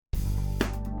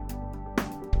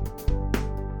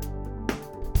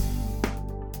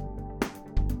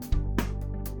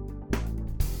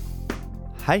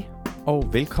Hej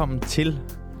og velkommen til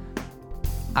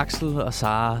Axel og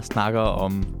Sara snakker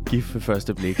om gift ved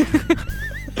første blik.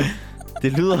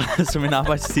 Det lyder som en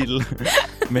arbejdstitel,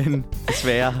 men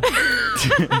desværre,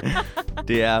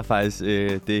 det er faktisk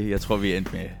det, jeg tror, vi er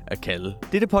endt med at kalde.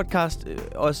 Dette podcast,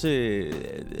 også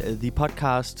the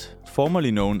podcast formerly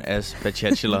known as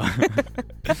Bachelor.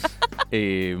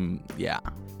 Ja,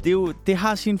 det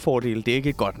har sin fordel. Det er ikke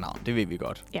et godt navn, det ved vi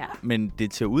godt. Ja. Men det er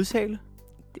til at udtale.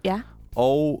 Ja.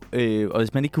 Og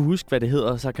hvis man ikke kan huske, hvad det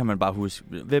hedder, så kan man bare huske,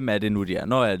 hvem er det nu, de er.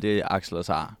 Når er det Axel og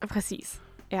Sara. Præcis.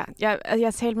 Ja.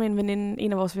 Jeg talte med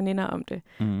en af vores veninder om det,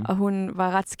 og hun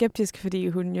var ret skeptisk, fordi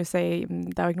hun jo sagde,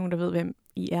 der er jo ikke nogen, der ved, hvem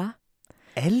I er.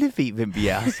 Alle ved, hvem vi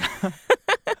er.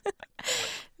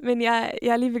 Men jeg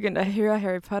er lige begyndt at høre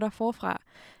Harry Potter forfra,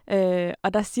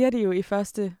 og der siger de jo i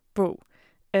første bog,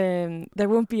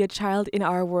 there won't be a child in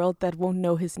our world that won't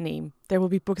know his name. There will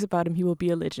be books about him, he will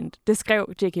be a legend. Det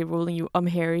skrev J.K. Rowling jo om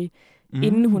Harry,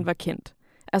 inden hun var kendt.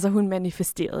 Altså hun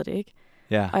manifesterede det, ikke?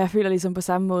 Ja. Og jeg føler ligesom på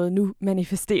samme måde, nu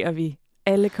manifesterer vi.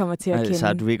 Alle kommer til at kende.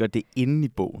 Så du ved godt, det er inde i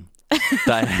bogen,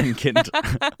 der er han kendt,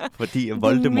 fordi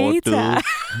Voldemort døde.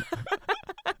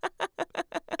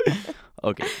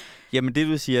 Okay. Jamen det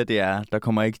du siger, det er, der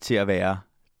kommer ikke til at være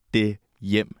det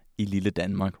hjem i lille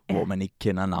Danmark, hvor man ikke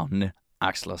kender navnene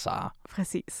Axel og Sara.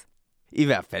 Præcis. I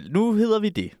hvert fald, nu hedder vi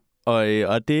det.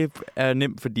 Og det er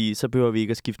nemt, fordi så behøver vi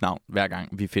ikke at skifte navn, hver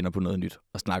gang vi finder på noget nyt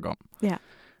at snakke om. Ja.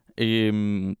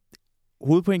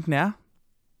 Hovedpointen er,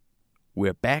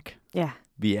 we're back. Ja.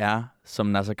 Vi er som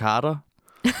Nasser Carter.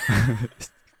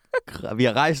 Vi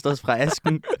har rejst os fra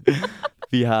asken.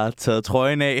 Vi har taget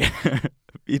trøjen af.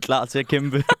 Vi er klar til at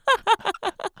kæmpe.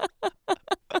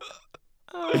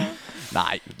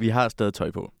 Nej, vi har stadig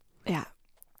tøj på. Ja.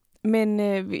 Men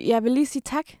jeg vil lige sige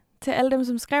tak til alle dem,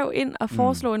 som skrev ind og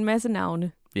foreslog en masse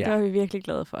navne. Ja. Det var vi virkelig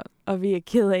glade for. Og vi er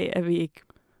ked af, at vi ikke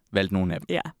valgte nogen af dem.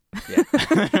 Ja.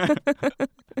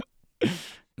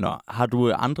 Nå, har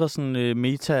du andre sådan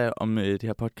meta om det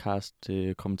her podcast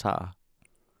kommentarer?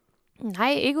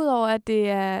 Nej, ikke udover at det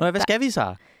er... Nå, hvad skal vi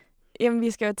så? Jamen,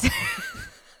 vi skal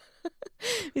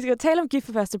jo tale om gift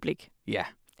ved første blik. Ja.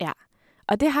 Ja.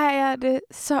 Og det har jeg det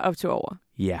så optur over.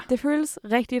 Ja. Det føles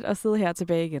rigtigt at sidde her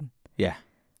tilbage igen. Ja.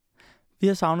 Vi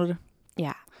har savnet det.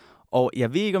 Ja. Og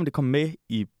jeg ved ikke, om det kom med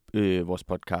i vores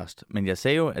podcast, men jeg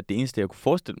sagde jo, at det eneste, jeg kunne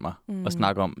forestille mig at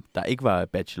snakke om, der ikke var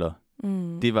Bachelor,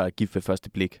 det var gift ved første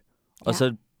blik. Og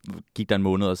så gik der en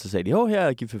måned, og så sagde de, her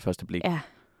er gift ved første blik. Ja.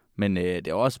 Men det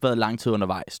har også været lang tid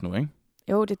undervejs nu, ikke?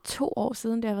 Jo, det er 2 år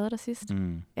siden, det har været der sidst.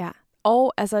 Ja.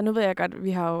 Og altså, nu ved jeg godt,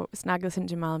 vi har jo snakket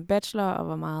sindssygt meget om Bachelor, og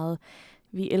hvor meget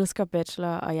vi elsker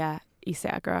Bachelor, og jeg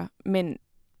især gør. Men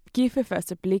gift ved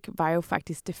første blik var jo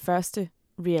faktisk det første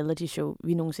reality show,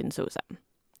 vi nogensinde så sammen.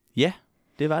 Ja,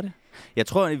 det var det. Jeg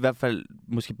tror i hvert fald,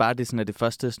 måske bare det sådan, er det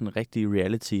første sådan rigtige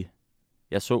reality,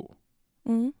 jeg så.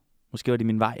 Måske var det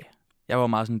min vej. Jeg var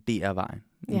meget sådan DR-vejen.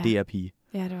 En DR-pige.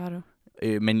 Ja, det var du.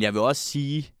 Men jeg vil også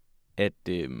sige, at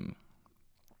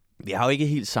vi har jo ikke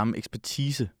helt samme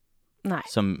ekspertise,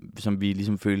 som vi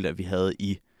ligesom følte, at vi havde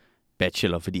i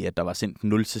Bachelor, fordi at der var sendt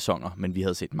 0 sæsoner, men vi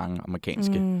havde set mange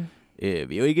amerikanske.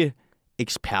 Vi er jo ikke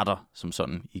eksperter som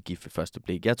sådan i gift ved første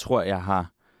blik. Jeg tror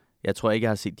ikke, jeg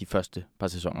har set de første par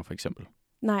sæsoner, for eksempel.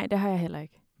 Nej, det har jeg heller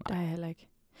ikke.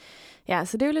 Ja,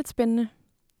 så det er jo lidt spændende.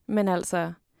 Men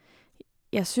altså,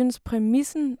 jeg synes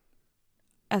præmissen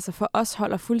altså for os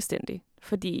holder fuldstændig.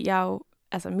 Fordi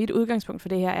mit udgangspunkt for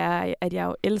det her er, at jeg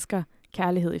jo elsker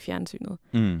kærlighed i fjernsynet.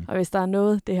 Og hvis der er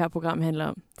noget, det her program handler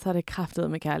om, så er det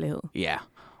kraftet med kærlighed. Ja,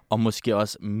 og måske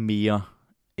også mere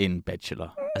end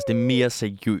Bachelor. Altså, det er mere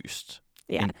seriøst.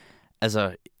 Ja.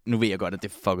 Nu ved jeg godt, at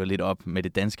det fucker lidt op med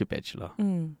det danske Bachelor.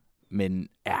 Men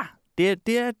ja, det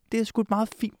er sgu et meget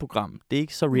fint program. Det er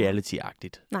ikke så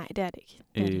reality-agtigt. Nej, det er det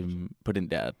ikke. På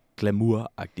den der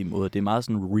glamour-agtige måde. Det er meget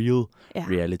sådan real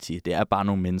reality. Det er bare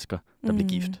nogle mennesker, der bliver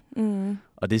gift.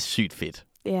 Og det er sygt fedt.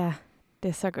 Ja, det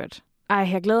er så godt. Ej,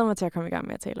 jeg glæder mig til at komme i gang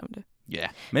med at tale om det. Ja,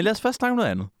 men lad os først snakke om noget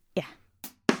andet. Ja.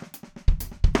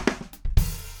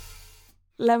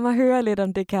 Lad mig høre lidt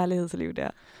om det kærlighedsliv der.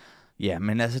 Ja,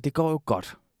 men altså, det går jo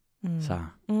godt, så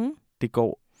det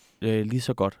går lige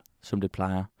så godt, som det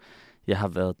plejer. Jeg har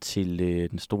været til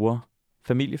den store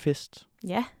familiefest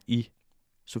i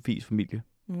Sofies familie,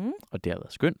 og det har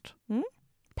været skønt.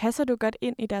 Passer du godt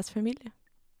ind i deres familie?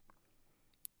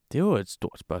 Det er jo et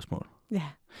stort spørgsmål. Ja.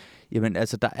 Jamen,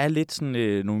 altså, der er lidt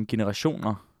sådan nogle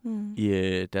generationer i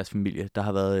deres familie. Der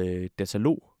har været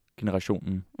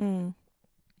datalog-generationen,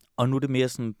 og nu er det mere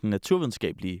sådan den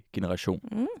naturvidenskabelige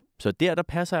generation. Så der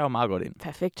passer jeg jo meget godt ind.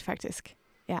 Perfekt, faktisk.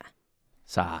 Ja.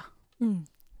 Så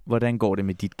hvordan går det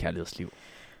med dit kærlighedsliv?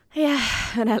 Ja,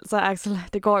 men altså, Axel,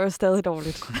 det går jo stadig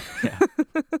dårligt. Ja.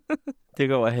 Det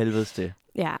går af helvedes til.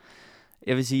 Ja.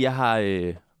 Jeg vil sige, jeg har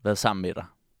været sammen med dig.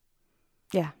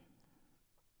 Ja.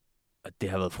 Og det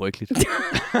har været frygteligt.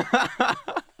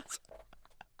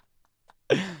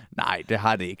 Nej, det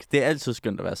har det ikke. Det er altid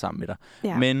skønt at være sammen med dig.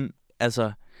 Ja. Men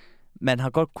altså, man har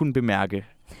godt kunnet bemærke,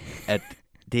 at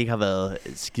det ikke har været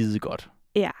skide godt.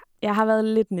 Ja, jeg har været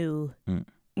lidt nede.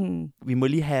 Vi må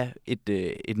lige have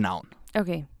et navn.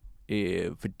 Okay.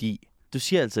 Fordi du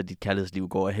siger altså, at dit kærlighedsliv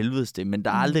går af helvedes til, men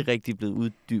der er aldrig rigtig blevet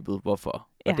uddybet, hvorfor.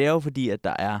 Ja. Og det er jo fordi, at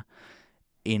der er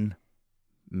en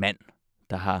mand,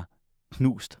 der har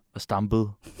knust og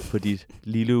stampet på dit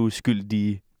lille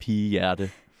uskyldige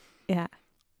pigehjerte. Ja.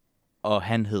 Og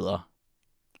han hedder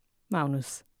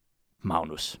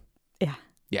Magnus. Ja.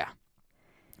 Ja.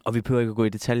 Og vi behøver ikke at gå i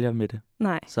detaljer med det.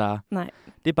 Nej. Så Nej.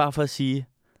 det er bare for at sige,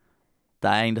 der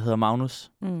er en, der hedder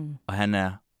Magnus, Mm. og han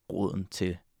er roden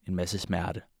til en masse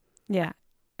smerte. Ja.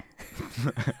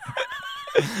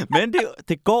 Men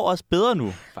det går også bedre nu,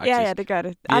 faktisk. Ja, det gør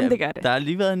det. Jamen, det gør det. Der er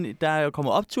lige været der er jo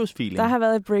kommet optursfeeling. Der har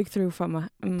været et breakthrough for mig.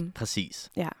 Præcis.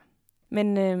 Ja.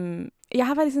 Men jeg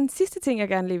har faktisk en sidste ting, jeg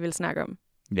gerne lige vil snakke om.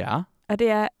 Ja. Og det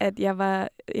er, at jeg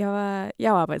var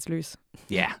arbejdsløs.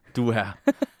 Ja, du er.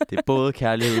 Det er både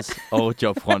kærligheds- og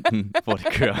jobfronten, hvor det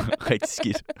kører rigtig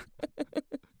skidt.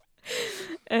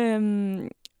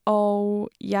 Og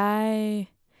jeg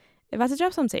var til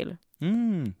jobsamtale.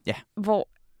 Ja. Hvor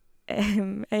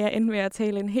er jeg endte med at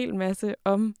tale en hel masse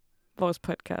om vores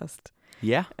podcast.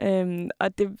 Ja.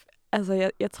 Og det,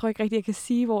 altså, jeg tror ikke rigtig, jeg kan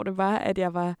sige, hvor det var, at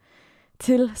jeg var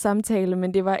til samtale,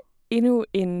 men det var endnu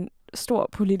en stor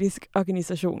politisk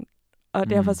organisation. Og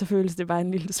derfor så føles det bare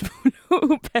en lille smule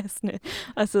upassende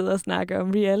at sidde og snakke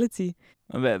om reality.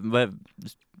 Hvad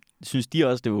synes de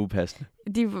også, det var upassende?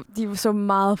 De så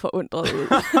meget forundret ud.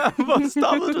 Hvor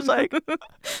stoppede du så ikke?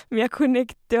 Men jeg kunne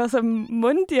ikke. Det var som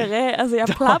munddiarré. Altså, jeg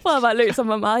plaprede bare løs om,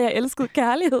 hvor meget jeg elskede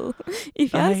kærlighed i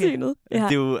fjernsynet. Ja.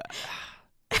 Det er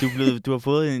jo, du har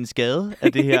fået en skade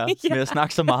af det her, Ja. med at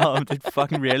snakke så meget om det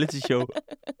fucking reality show.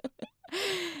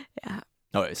 Ja.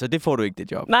 Nå, så det får du ikke,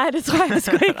 det job. Nej, det tror jeg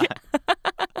sgu ikke.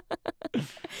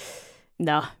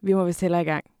 Nå, vi må vist hellere i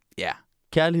gang. Ja,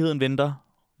 kærligheden venter.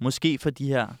 Måske for de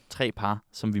her 3 par,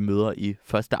 som vi møder i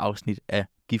første afsnit af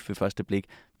Gift ved første blik.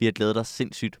 Vi har glædet os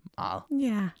sindssygt meget.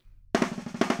 Ja.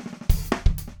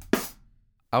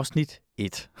 Afsnit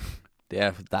 1.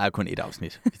 Der er kun 1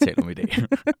 afsnit, vi taler om i dag.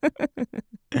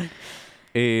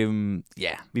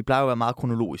 Ja, vi plejer jo at være meget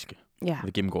kronologiske, Ja. når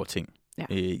vi gennemgår ting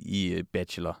i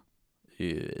Bachelor.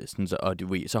 Sådan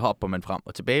så hopper man frem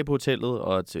og tilbage på hotellet,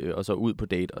 og så ud på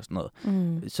date og sådan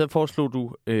noget. Så foreslog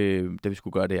du, da vi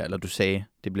skulle gøre det her, eller du sagde,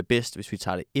 det bliver bedst, hvis vi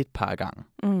tager det 1 par gange.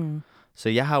 Så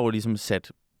jeg har jo ligesom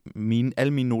sat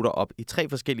alle mine noter op i 3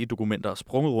 forskellige dokumenter og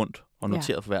sprunget rundt og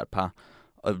noteret for hvert par.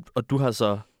 Og du har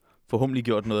så forhåbentlig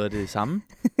gjort noget af det samme.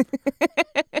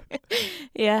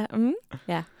 Ja.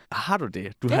 Ja. Har du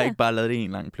det? Du har ikke bare lavet det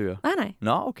en lang pløre? Nej.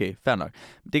 Nå, okay, fair nok.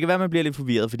 Det kan være, man bliver lidt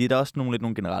forvirret, fordi der er også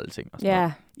nogle generelle ting. Og sådan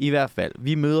noget. I hvert fald,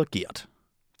 vi møder Gert.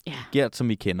 Ja. Gert,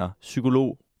 som I kender,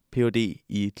 psykolog, Ph.D.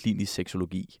 i klinisk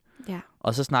seksologi. Ja.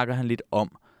 Og så snakker han lidt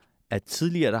om, at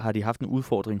tidligere der har de haft en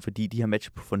udfordring, fordi de har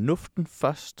matchet på fornuften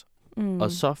først,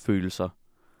 og så følelser.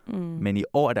 Men i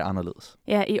år er det anderledes.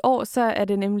 Ja, i år så er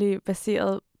det nemlig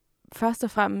baseret først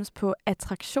og fremmest på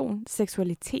attraktion,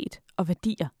 seksualitet og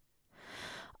værdier.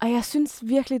 Og jeg synes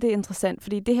virkelig, det er interessant,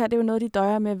 fordi det her, det er jo noget, de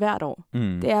døjer med hvert år.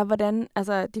 Det er, hvordan,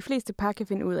 altså de fleste par kan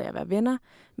finde ud af at være venner,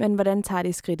 men hvordan tager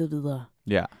de skridtet videre?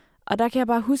 Ja. Og der kan jeg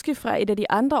bare huske fra et af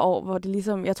de andre år, hvor det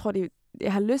ligesom,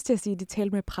 jeg har lyst til at sige, at de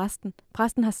talte med præsten.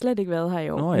 Præsten har slet ikke været her i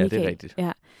år. Nå ja, det er rigtigt.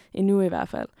 Ja, endnu i hvert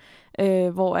fald.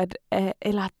 Hvor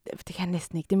eller det kan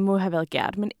næsten ikke, det må have været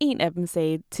Gert, men en af dem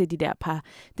sagde til de der par,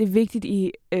 det er vigtigt,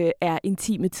 I er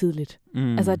intime tidligt.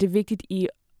 Altså det er vigtigt, I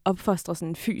opfostrer sådan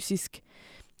en fysisk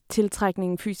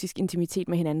tiltrækning, fysisk intimitet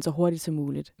med hinanden så hurtigt som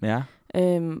muligt. Ja.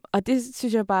 Og det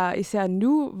synes jeg bare, især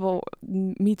nu, hvor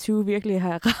MeToo virkelig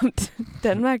har ramt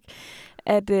Danmark,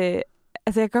 at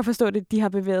altså jeg kan godt forstå, at de har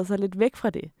bevæget sig lidt væk fra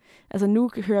det. Altså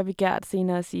nu hører vi Gert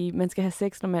senere sige, at man skal have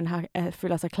sex, når man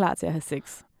føler sig klar til at have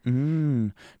sex.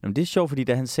 Nå, det er sjovt, fordi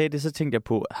da han sagde det, så tænkte jeg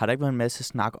på, har der ikke været en masse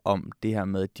snak om det her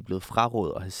med, at de er blevet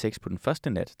frarådet at have sex på den første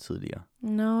nat tidligere?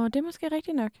 Nå, det er måske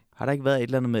rigtigt nok. Har der ikke været et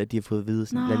eller andet med, at de har fået at vide,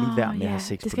 sådan, lad lige være med at have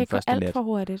sex på den første nat? Det skal ikke gå alt for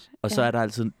hurtigt. Og så er der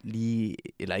altid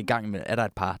i gang med, er der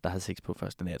et par, der har sex på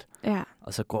første nat. Ja.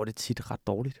 Og så går det tit ret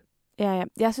dårligt. Ja.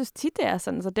 Jeg synes tit, det er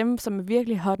sådan, så dem, som er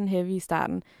virkelig hot and heavy i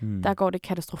starten, der går det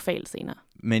katastrofalt senere.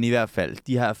 Men i hvert fald,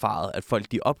 de har erfaret, at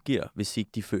folk de opgiver, hvis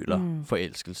ikke de føler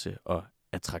forelskelse og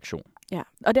attraktion. Ja,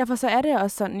 og derfor så er det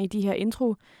også sådan i de her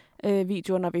intro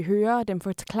videoer, når vi hører dem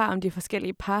forklare om de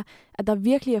forskellige par, at der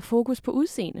virkelig er fokus på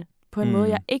udseende. På en måde,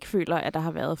 jeg ikke føler, at der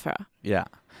har været før. Ja.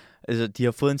 Altså, de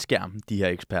har fået en skærm, de her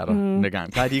eksperter, den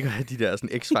gang. Plejer de ikke at have de der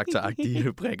sådan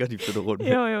X-Factor-agtige brikker, de flytter rundt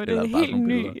med? Jo, det er en helt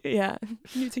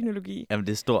ny teknologi. Jamen,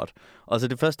 det er stort. Og så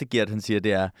det første, Gert, han siger,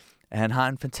 det er, at han har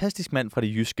en fantastisk mand fra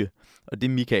det jyske, og det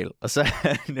er Michael. Og så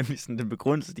er nemlig sådan, den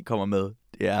begrundelse, de kommer med,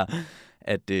 det er,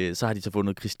 at så har de så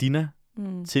fundet Christina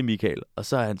til Michael, og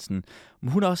så er han sådan,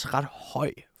 men hun er også ret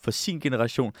høj for sin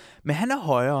generation, men han er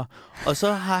højere, og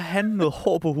så har han noget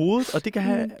hår på hovedet, og det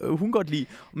kan hun godt lide,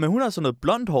 men hun har så noget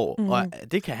blondt hår, og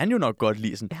det kan han jo nok godt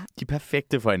lide. Sådan, de er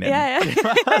perfekte for hinanden. Ja.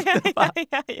 Det var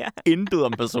intet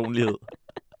om personlighed.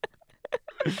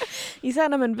 Især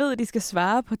når man ved, at de skal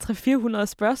svare på 300-400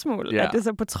 spørgsmål, at det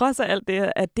så på trods af alt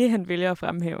det, at det han vælger at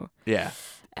fremhæve. Ja.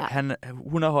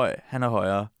 Hun er høj, han er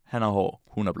højere, han har hår,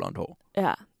 hun har blondt hår.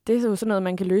 Ja, det er jo sådan noget,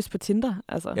 man kan løse på Tinder.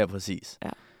 Altså. Ja, præcis. Ja.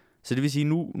 Så det vil sige,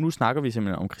 nu snakker vi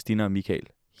simpelthen om Christina og Michael.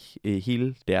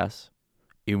 Hele deres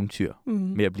eventyr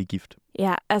med at blive gift.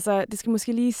 Ja, altså det skal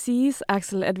måske lige siges,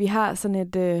 Axel, at vi har sådan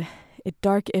et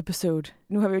dark episode.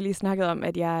 Nu har vi jo lige snakket om,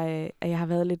 at jeg har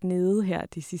været lidt nede her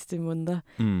de sidste måneder.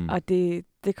 Og det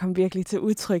kom virkelig til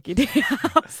udtryk i det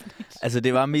her afsnit. Altså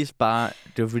det var mest bare,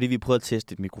 det var fordi vi prøvede at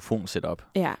teste et mikrofonsetup.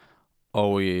 Ja.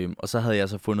 Og så havde jeg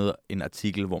så fundet en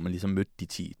artikel, hvor man ligesom mødte de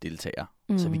 10 deltagere.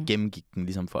 Så vi gennemgik den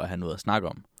ligesom for at have noget at snakke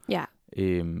om. Ja.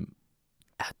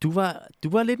 Du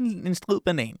var lidt en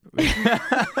stridbanan.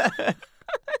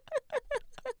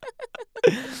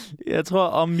 Jeg tror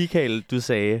om Michael, du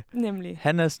sagde, nemlig.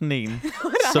 Han er sådan en,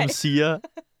 som siger,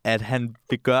 at han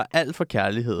vil gøre alt for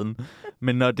kærligheden.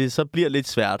 Men når det så bliver lidt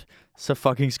svært, så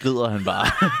fucking skrider han bare.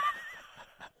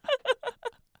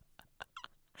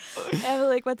 Jeg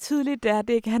ved ikke, hvor tydeligt det er.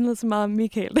 Det ikke handlede så meget om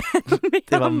Michael.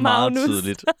 Det var meget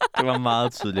tydeligt. Det var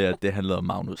meget tydeligt, at det handlede om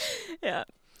Magnus. Ja.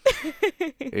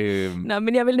 Nå,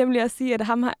 men jeg vil nemlig også sige,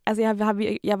 at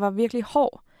jeg var virkelig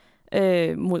hård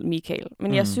mod Michael.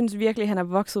 Men jeg synes virkelig, at han er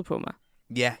vokset på mig.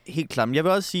 Ja, helt klart. Men jeg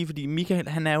vil også sige, fordi Michael,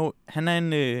 han er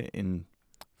en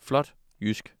flot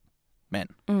jysk mand.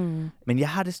 Men jeg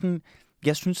har det sådan,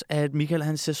 jeg synes, at Michael,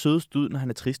 han ser sødest ud, når han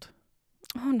er trist.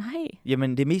 Nej.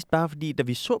 Jamen, det er mest bare fordi, da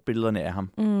vi så billederne af ham,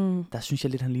 der synes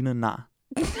jeg lidt, han ligner en nar.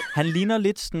 Han ligner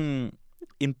lidt sådan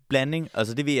en blanding,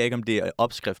 altså det ved jeg ikke, om det er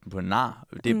opskriften på en nar.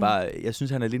 Det er bare, jeg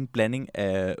synes, han er lidt en blanding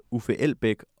af Uffe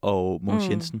Elbæk og Mogens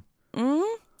Jensen.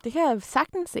 Det kan jeg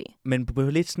sagtens se. Men på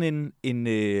lidt sådan en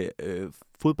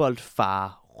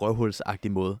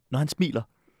fodboldfar-røvhulsagtig måde, når han smiler.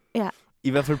 Ja. I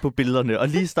hvert fald på billederne. Og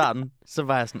lige i starten, så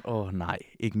var jeg sådan, nej,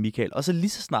 ikke Michael. Og så lige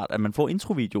så snart, at man får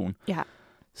introvideoen,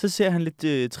 så ser han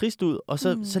lidt trist ud, og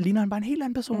så ligner han bare en helt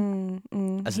anden person.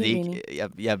 Altså, det er ikke,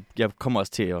 jeg kommer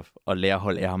også til at lære at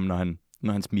holde af ham,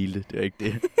 når han smilte. Det er ikke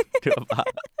det. Det var bare...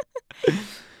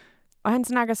 Og han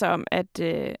snakker så om, at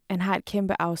han har et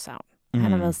kæmpe afsavn.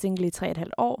 Han har været single i 3,5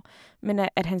 år, men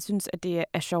at han synes, at det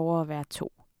er sjovere at være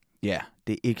 2. Ja,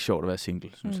 det er ikke sjovt at være single,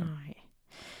 synes jeg.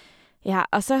 Ja,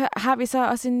 og så har vi så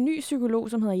også en ny psykolog,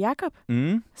 som hedder Jakob,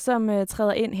 som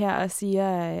træder ind her og siger,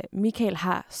 at Michael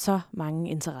har så mange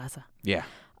interesser. Ja.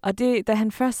 Og da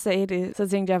han først sagde det, så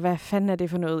tænkte jeg, hvad fanden er det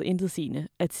for noget intetsigende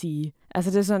at sige?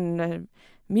 Altså det er sådan,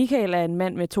 Michael er en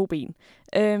mand med 2 ben.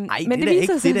 Nej, men det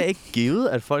er da ikke givet,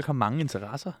 at folk har mange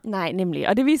interesser. Nej, nemlig.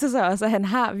 Og det viser sig også, at han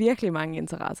har virkelig mange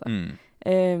interesser.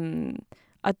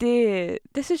 Og det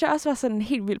synes jeg også var sådan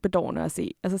helt vildt bedårende at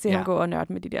se. Altså se ham gå og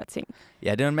nørde med de der ting.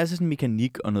 Ja, det er en masse sådan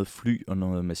mekanik og noget fly og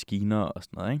noget maskiner og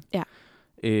sådan noget, ikke? Ja.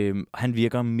 Han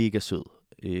virker mega sød,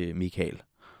 Michael.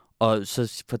 Og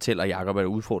så fortæller Jakob, at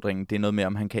udfordringen, det er noget med,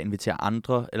 om han kan invitere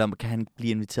andre, eller kan han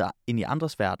blive inviteret ind i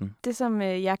andres verden? Det, som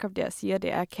Jakob der siger,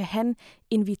 det er, kan han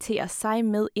invitere sig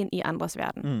med ind i andres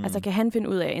verden? Altså, kan han finde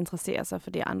ud af at interessere sig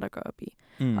for det, andre går op i?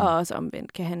 Og også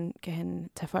omvendt, kan han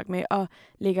tage folk med? Og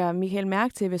lægger Michael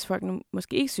mærke til, hvis folk nu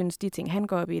måske ikke synes, de ting, han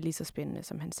går op i, er lige så spændende,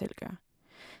 som han selv gør?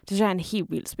 Det synes jeg er en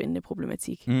helt vildt spændende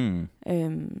problematik.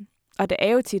 Og det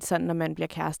er jo tit sådan, når man bliver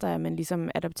kærester, at man ligesom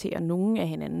adopterer nogle af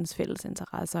hinandens fælles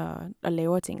interesser og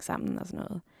laver ting sammen og sådan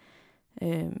noget.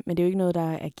 Men det er jo ikke noget,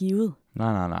 der er givet.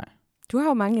 Nej. Du har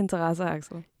jo mange interesser,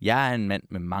 Axel. Jeg er en mand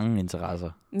med mange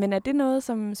interesser. Men er det noget,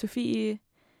 som Sofie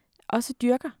også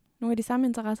dyrker? Nogle af de samme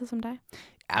interesser som dig?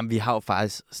 Jamen, vi har jo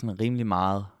faktisk sådan rimelig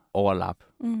meget overlap.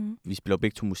 Vi spiller jo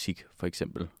begge 2 musik, for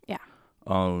eksempel. Ja.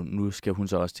 Og nu skal hun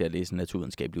så også til at læse en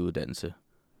naturvidenskabelig uddannelse.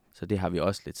 Så det har vi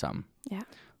også lidt sammen. Ja.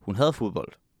 Hun hader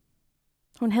fodbold.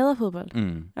 Hun hader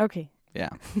fodbold? Okay. Ja,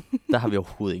 der har vi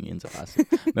overhovedet ingen interesse.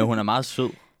 Men hun er meget sød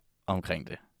omkring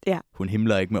det. Ja. Hun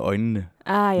himler ikke med øjnene,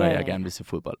 når jeg gerne vil se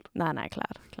fodbold. Nej,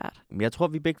 klart. Men jeg tror,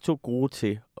 vi er begge 2 gode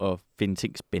til at finde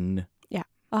ting spændende. Ja.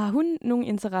 Og har hun nogle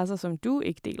interesser, som du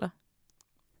ikke deler?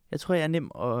 Jeg tror, jeg er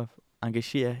nem at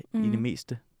engagere i det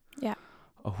meste. Ja.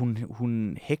 Og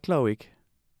hun hækler jo ikke.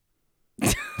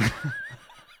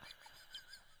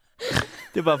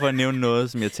 Det er bare for at nævne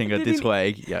noget, som jeg tænker, det tror jeg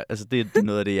ikke. Det er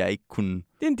noget af det, jeg ikke kunne...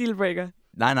 Det er en dealbreaker.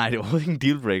 Nej, det er overhovedet ikke en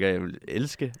dealbreaker. Jeg vil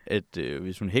elske, at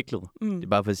hvis hun hæklede. Det er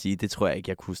bare for at sige, det tror jeg ikke,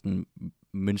 jeg kunne sådan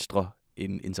mønstre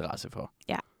en interesse for.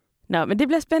 Ja. Nå, men det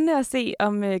bliver spændende at se,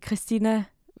 om Christina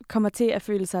kommer til at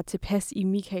føle sig tilpas i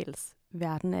Michaels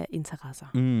verden af interesser.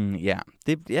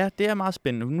 Det er meget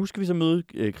spændende. Nu skal vi så møde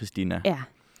Christina. Ja.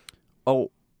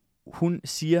 Og hun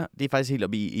siger, det er faktisk helt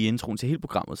oppe i introen til hele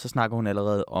programmet, så snakker hun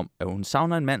allerede om, at hun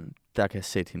savner en mand, der kan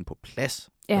sætte hende på plads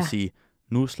og sige,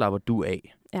 nu slapper du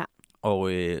af. Ja. Og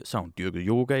så har hun dyrket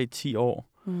yoga i 10 år,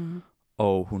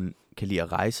 og hun kan lide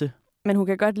at rejse. Men hun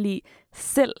kan godt lide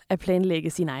selv at planlægge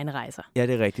sine egne rejser. Ja,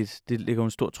 det er rigtigt. Det lægger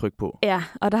hun stort tryk på. Ja,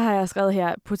 og der har jeg skrevet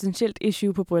her, potentielt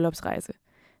issue på bryllupsrejse.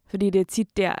 Fordi det er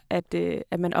tit der,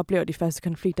 at man oplever de første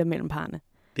konflikter mellem parerne.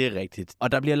 Det er rigtigt.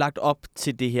 Og der bliver lagt op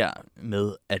til det her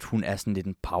med, at hun er sådan lidt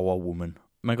en power woman.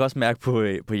 Man kan også mærke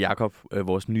på Jakob,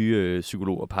 vores nye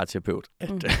psykolog og parterapeut, at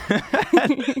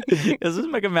jeg synes,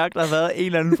 man kan mærke, at der har været en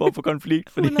eller anden form for konflikt,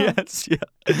 fordi han siger,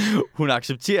 hun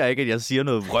accepterer ikke, at jeg siger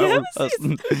noget vrøvl. Ja, og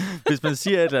sådan, hvis man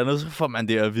siger et eller andet, så får man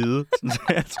det at vide.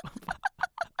 Sådan,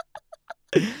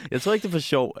 jeg tror ikke, det er for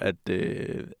sjov, at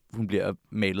hun bliver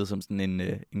malet som sådan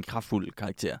en kraftfuld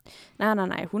karakter.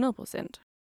 Nej, 100%.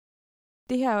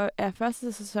 Det her er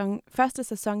første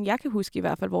sæson, jeg kan huske i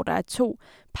hvert fald, hvor der er 2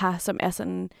 par, som er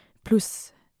sådan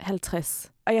plus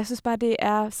 50. Og jeg synes bare, det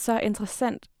er så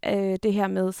interessant, det her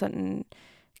med sådan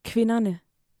kvinderne,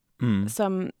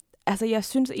 som... Altså, jeg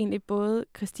synes egentlig, både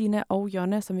Christina og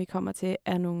Jonna, som vi kommer til,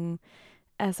 er nogle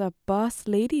boss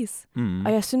ladies.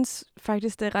 Og jeg synes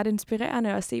faktisk, det er ret inspirerende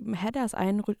at se dem have deres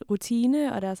egen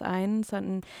rutine og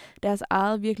deres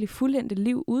eget virkelig fuldendte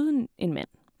liv uden en mand.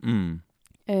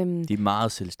 De er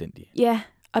meget selvstændige. Ja,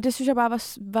 og det synes jeg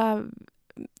bare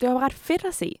det var ret fedt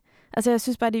at se. Altså, jeg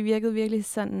synes bare, de virkede virkelig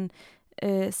sådan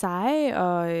seje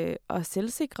og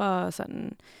selvsikre og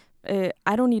sådan... I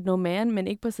don't need no man, men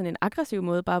ikke på sådan en aggressiv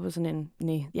måde, bare på sådan en,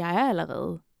 nej, jeg er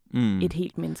allerede et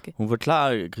helt menneske. Hun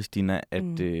forklarer, Christina,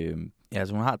 at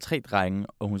hun har 3 drenge,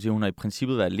 og hun siger, hun har i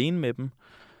princippet været alene med dem.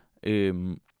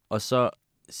 Og så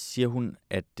siger hun,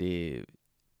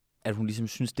 at hun ligesom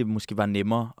synes, det måske var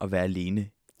nemmere at være alene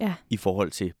i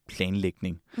forhold til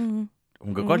planlægning.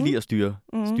 Hun kan godt lide at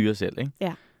styre selv, ikke?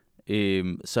 Ja.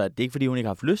 Så det er ikke, fordi hun ikke har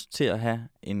haft lyst til at have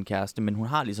en kæreste, men hun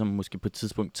har ligesom måske på et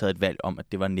tidspunkt taget et valg om,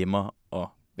 at det var nemmere at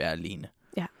være alene.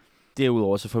 Ja.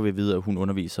 Derudover så får vi at vide, at hun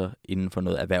underviser inden for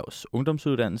noget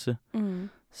ungdomsuddannelse.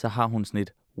 Så har hun sådan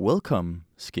et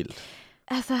welcome-skilt.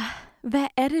 Altså, hvad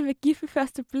er det ved gift ved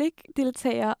første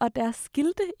blik-deltagere og deres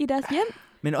skilte i deres hjem?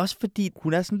 Men også fordi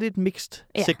hun er sådan lidt mixed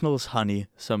signals honey,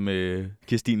 som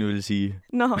Kirstine ville sige.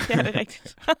 Nå, det er det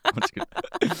rigtigt.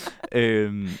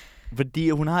 Fordi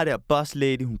hun har der boss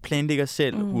lady, hun planlægger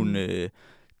selv, hun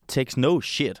takes no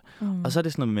shit. Og så er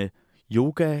det sådan noget med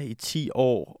yoga i 10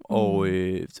 år, og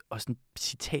sådan et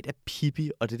citat af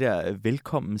Pippi, og det der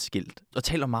velkommen-skilt. Og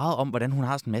taler meget om, hvordan hun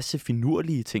har sådan en masse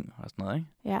finurlige ting og sådan noget, ikke?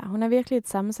 Ja, hun er virkelig et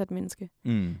sammensat menneske.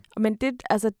 Men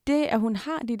det, at hun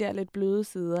har de der lidt bløde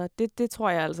sider, det tror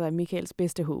jeg altså er Michaels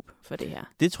bedste håb for det her.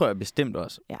 Det tror jeg bestemt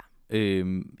også. Ja.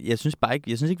 Jeg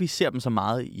synes ikke, vi ser dem så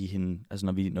meget i hende, altså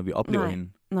når vi oplever hende.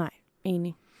 Nej,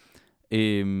 enig.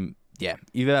 Ja,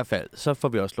 i hvert fald, så får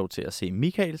vi også lov til at se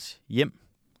Michaels hjem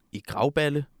i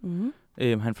Gravballe.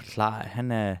 Han forklarer, at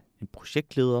han er en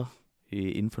projektleder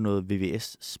inden for noget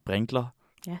VVS-sprinkler.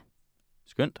 Ja.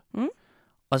 Skønt.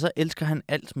 Og så elsker han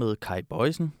alt med Kai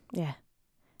Boysen. Ja.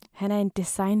 Han er en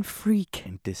design freak.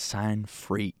 En design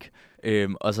freak.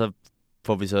 Og så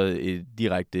får vi så et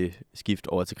direkte skift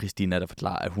over til Christina, der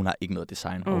forklarer, at hun har ikke noget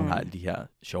design, og hun har alle de her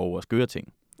sjove og skøre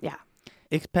ting. Ja.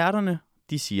 Eksperterne,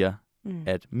 de siger,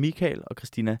 at Michael og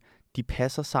Christina, de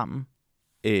passer sammen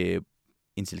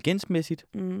intelligensmæssigt,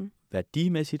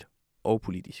 værdimæssigt og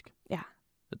politisk. Ja.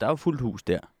 Så der er jo fuldt hus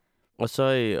der. Og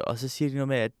så siger de noget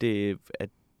med, at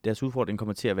deres udfordring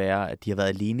kommer til at være, at de har været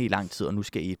alene i lang tid, og nu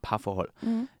skal i et parforhold.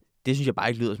 Det synes jeg bare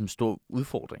ikke lyder som en stor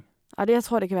udfordring. Og jeg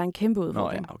tror, det kan være en kæmpe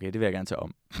udfordring. Nå ja, okay, det vil jeg gerne tage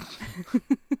om.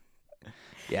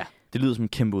 Ja, det lyder som en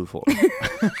kæmpe udfordring.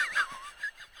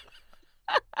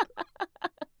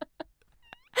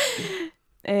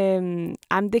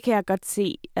 Det kan jeg godt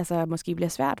se, altså måske bliver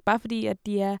svært, bare fordi at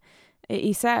de er,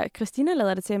 især Christina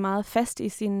lader det til meget fast i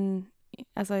sin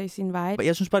vej.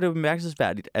 Jeg synes bare, det er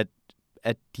bemærkelsesværdigt,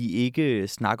 at de ikke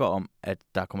snakker om, at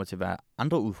der kommer til at være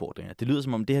andre udfordringer. Det lyder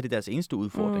som om, det her er deres eneste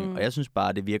udfordring, og jeg synes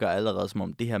bare, det virker allerede som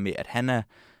om det her med, at han er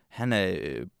han er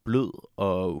blød,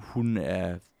 og hun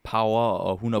er power,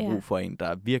 og hun har brug for en,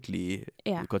 der virkelig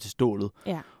går til stålet.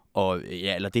 Ja. Og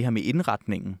eller det her med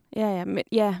indretningen.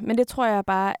 Men det tror jeg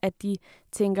bare, at de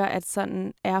tænker, at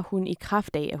sådan er hun i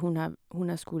kraft af, at hun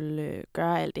har skulle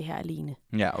gøre alt det her alene.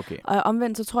 Ja, okay. Og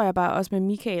omvendt så tror jeg bare også med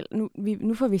Michael,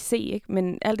 nu får vi se, ikke?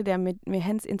 Men alt det der med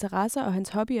hans interesser og hans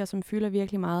hobbyer, som fylder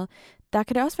virkelig meget, der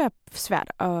kan det også være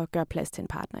svært at gøre plads til en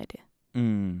partner i det.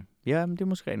 Ja, men det er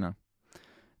måske nok.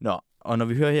 Nå, og når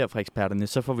vi hører her fra eksperterne,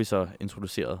 så får vi så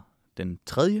introduceret den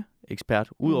tredje ekspert.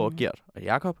 Udover Gert og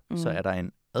Jakob, så er der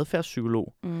en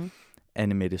adfærdspsykolog,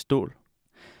 Annemette Ståhl.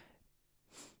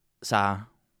 Sara.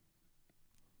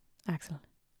 Axel.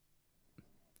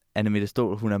 Annemette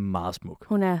Ståhl, hun er meget smuk.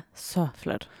 Hun er så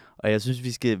flot. Og jeg synes,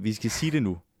 vi skal sige det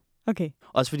nu. Okay.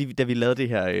 Også fordi, da vi lavede det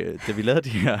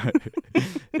her,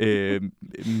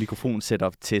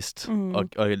 mikrofon-setup-test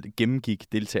og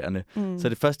gennemgik deltagerne, så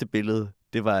det første billede,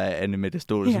 det var Annemette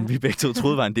Ståhl, som vi begge to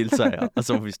troede var en deltager. Og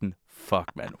så var vi sådan,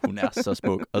 fuck mand, hun er så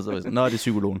smuk. Og så var vi sådan, nå, det er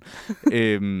psykologen.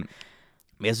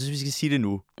 Men jeg synes, vi skal sige det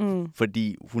nu,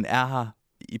 fordi hun er her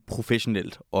i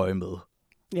professionelt øje med.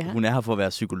 Ja. Hun er her for at være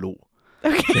psykolog.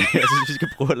 Okay. Jeg synes, vi skal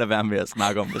prøve at lade være med at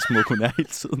snakke om, hvor smuk hun er hele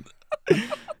tiden.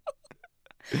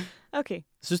 Okay.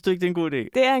 Synes du ikke, det er en god idé?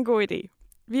 Det er en god idé.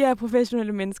 Vi er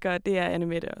professionelle mennesker, og det er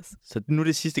Annemette også. Så nu er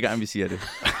det sidste gang, vi siger det.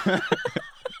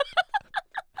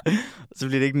 Så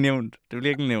bliver det ikke nævnt. Det bliver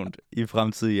ikke nævnt i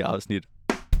fremtidige afsnit.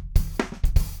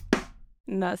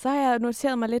 Nå, så har jeg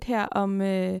noteret mig lidt her om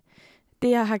det,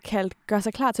 jeg har kaldt gør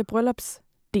sig klar til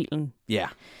bryllupsdelen. Ja.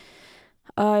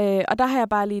 Og der har jeg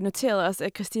bare lige noteret også,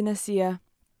 at Christina siger,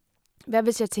 hvad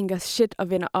hvis jeg tænker shit og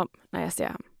vender om, når jeg ser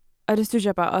ham? Og det synes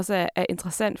jeg bare også er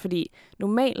interessant, fordi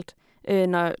normalt,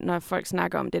 når folk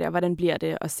snakker om det der, hvordan bliver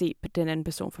det at se den anden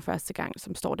person for første gang,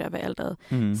 som står der ved alteret,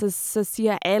 så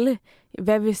siger alle,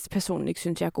 hvad hvis personen ikke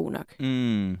synes, jeg er god nok?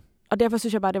 Og derfor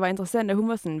synes jeg bare, det var interessant, at hun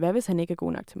var sådan, hvad hvis han ikke er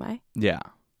god nok til mig? Ja,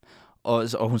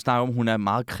 og hun snakker om, hun er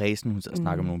meget kredsen, hun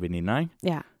snakker om nogle veninder, ikke?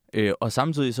 Ja. Og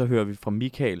samtidig så hører vi fra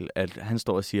Michael, at han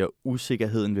står og siger,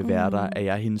 usikkerheden vil være der, at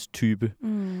jeg er hendes type.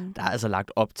 Der er altså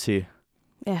lagt op til...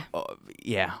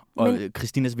 Ja. Og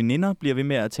Christinas veninder bliver ved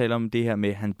med at tale om det her med,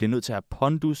 at han bliver nødt til at have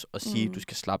pondus og sige, du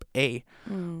skal slappe af.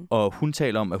 Og hun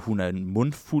taler om, at hun er en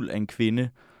mundfuld af en kvinde.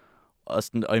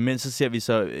 Og imens så ser vi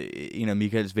så en af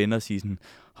Michaels venner sige sådan,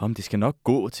 det skal nok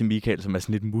gå til Michael, som er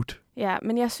sådan lidt mut. Ja,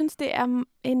 men jeg synes, det er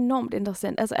enormt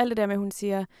interessant. Altså alt det der med, hun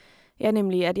siger,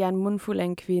 nemlig, at jeg er en mundfuld af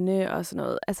en kvinde og sådan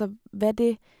noget. Altså, hvad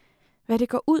det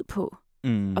går ud på.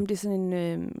 Om det er sådan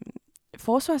en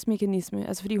forsvarsmekanisme.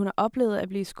 Altså, fordi hun har oplevet at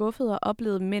blive skuffet og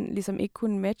oplevet mænd ligesom ikke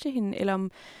kunne matche hende. Eller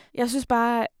om... Jeg synes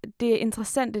bare, det er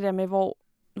interessant det der med,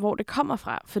 hvor det kommer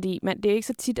fra. Fordi det er ikke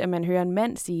så tit, at man hører en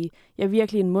mand sige, jeg er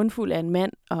virkelig en mundfuld af en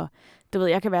mand, og du ved,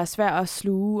 jeg kan være svær at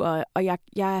sluge, og jeg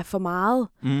er for meget.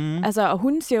 Altså, og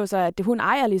hun siger jo så, at hun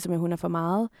ejer ligesom, at hun er for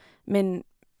meget. Men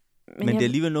det er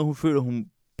alligevel noget, hun føler, hun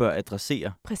bør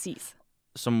adressere. Præcis.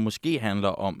 Som måske handler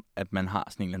om, at man har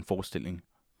sådan en eller anden forestilling,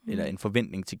 eller en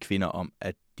forventning til kvinder om,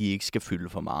 at de ikke skal fylde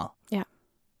for meget. Ja.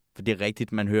 For det er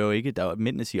rigtigt, man hører jo ikke,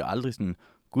 mændene siger aldrig sådan,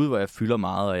 gud, hvor jeg fylder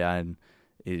meget, og jeg er en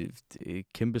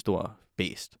kæmpestor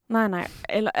bæst. Nej.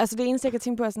 Altså det eneste, jeg kan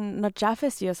tænke på, er sådan, når Jaffa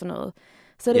siger sådan noget,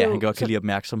 så er det jo... han godt kan lide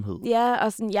opmærksomhed. Ja,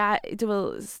 og sådan, du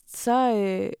ved, så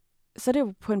er det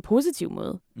jo på en positiv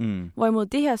måde. Hvorimod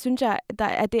det her, synes jeg,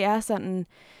 at det er sådan,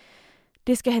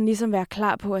 det skal han ligesom være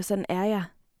klar på, at sådan er jeg.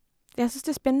 Jeg synes, det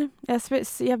er spændende. Jeg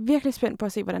er virkelig spændt på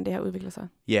at se, hvordan det her udvikler sig.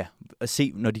 Ja, at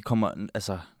se, når de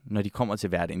kommer til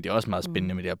hverdagen. Det er også meget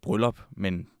spændende med det her bryllup,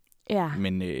 men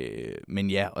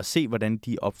at se, hvordan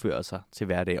de opfører sig til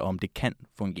hverdag, og om det kan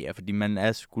fungere. Fordi man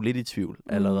er sgu lidt i tvivl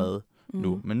allerede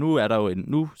nu. Men nu er der jo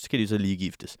nu skal de så lige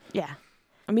giftes. Ja,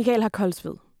 og Michael har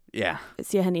koldsved, ja,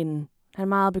 siger han inden. Han er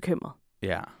meget bekymret.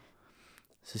 Ja.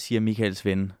 Så siger Michaels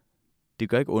ven, det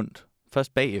gør ikke ondt.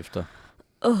 Først bagefter.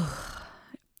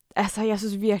 Altså, jeg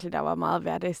synes virkelig, der var meget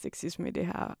hverdagsseksisme i det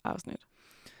her afsnit.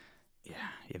 Ja,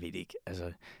 jeg ved ikke.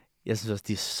 Altså, jeg synes også,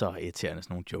 de er så irriterende,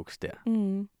 sådan nogle jokes der.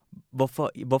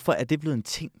 Hvorfor er det blevet en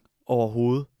ting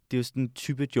overhovedet? Det er jo sådan en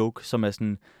type joke, som er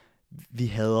sådan, vi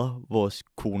hader vores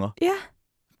koner. Ja,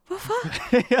 hvorfor?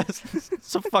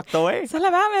 Så fuck dog af. Så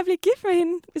lad være med at blive gift med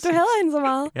hende, hvis du hader hende så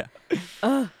meget.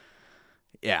 Ja.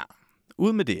 Ja,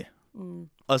 ud med det.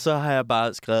 Og så har jeg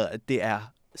bare skrevet, at det er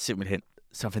simpelthen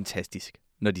så fantastisk,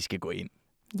 når de skal gå ind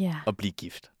og blive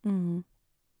gift.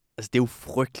 Altså, det er jo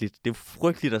frygteligt. Det er jo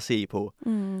frygteligt at se på.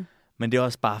 Men det er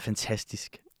også bare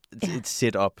fantastisk. Et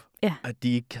setup. At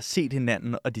de ikke kan se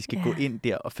hinanden, og de skal gå ind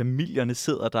der, og familierne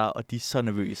sidder der, og de er så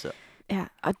nervøse. Ja,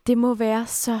 og det må være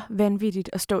så vanvittigt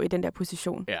at stå i den der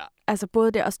position. Ja. Altså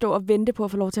både det at stå og vente på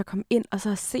at få lov til at komme ind, og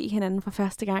så at se hinanden for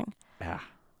første gang. Ja.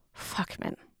 Fuck,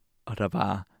 mand. Og der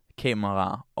var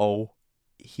kamera og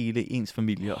hele ens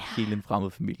familie og hele en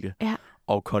fremmed familie. Ja.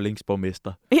 Og Koldings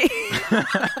borgmester.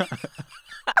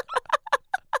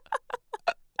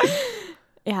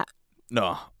 Ja.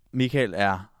 Nå, Michael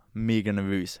er mega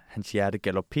nervøs. Hans hjerte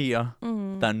galopperer.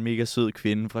 Der er en mega sød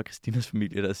kvinde fra Christinas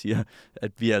familie, der siger,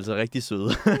 at vi er altså rigtig søde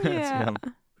til ham.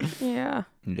 Ja.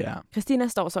 Ja. Christina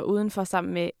står så udenfor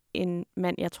sammen med en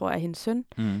mand, jeg tror er hendes søn,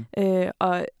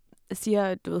 og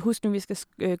siger, du ved, husk nu, vi skal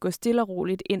gå stille og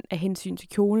roligt ind af hensyn til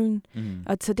kjolen.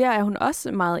 Og så der er hun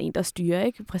også meget en, der styrer,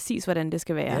 ikke? Præcis, hvordan det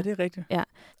skal være. Ja, det er rigtigt. Ja.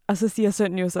 Og så siger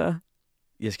sønnen jo så...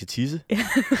 Jeg skal tisse.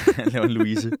 Han laver en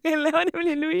Louise. Han laver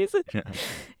nemlig en Louise.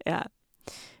 Ja.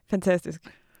 Fantastisk.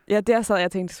 Ja, der sad jeg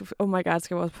og tænkte, oh my god,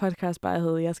 skal vores podcast bare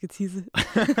hedde, jeg skal tisse.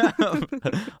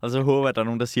 Og så håber jeg, at der er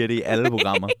nogen, der siger det i alle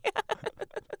programmer.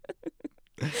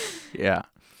 Ja.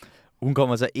 Hun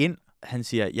kommer så ind. Han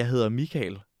siger, jeg hedder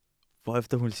Michael.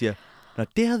 Hvorefter hun siger, nå,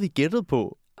 det havde vi gættet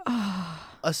på.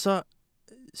 Og så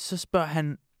spørger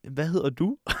han, hvad hedder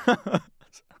du?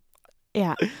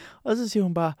 Ja. Og så siger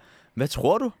hun bare, hvad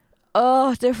tror du?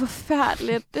 Det er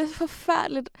forfærdeligt. Det er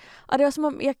forfærdeligt. Og det var som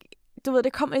om, du ved,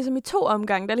 det kom ligesom i 2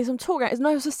 omgange. Der er ligesom 2 gange.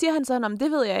 Altså, så siger han så,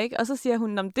 det ved jeg ikke. Og så siger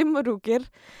hun, det må du gætte.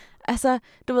 Altså,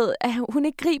 du ved, at hun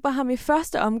ikke griber ham i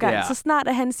første omgang. Ja. Så snart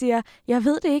at han siger, jeg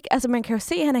ved det ikke. Altså, man kan jo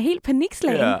se, at han er helt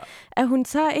panikslagen. Ja. At hun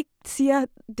så ikke siger,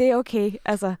 det er okay.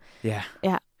 Altså, ja.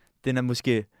 Den er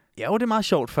måske... Ja, det er meget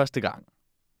sjovt første gang.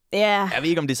 Ja. Jeg ved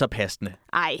ikke, om det er så passende.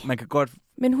 Ej. Man kan godt...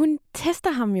 Men hun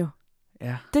tester ham jo.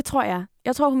 Ja. Det tror jeg.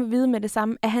 Jeg tror, hun vil vide med det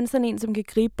samme, at han er sådan en, som kan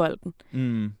gribe bolden.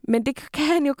 Men det kan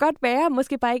han jo godt være,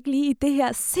 måske bare ikke lige i det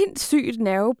her sindssygt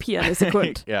nervepirrende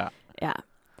sekund. Ja.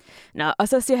 Nå, og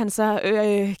så siger han så,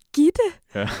 Gitte.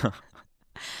 Ja.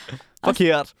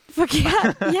 Forkert,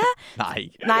 ja.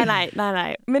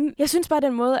 Nej. Men jeg synes bare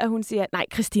den måde, at hun siger, nej,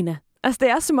 Christina. Altså, det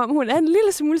er som om, hun er en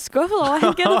lille smule skuffet over, at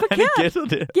han gættede forkert. Han gættede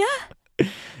det. Ja.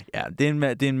 Ja,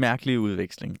 det er en mærkelig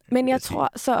udveksling. Men jeg tror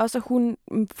så også, at hun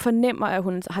fornemmer, at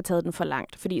hun har taget den for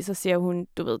langt. Fordi så siger hun,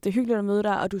 du ved, det er hyggeligt at møde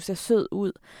dig, og du ser sød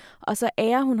ud. Og så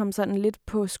ærer hun ham sådan lidt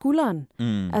på skulderen.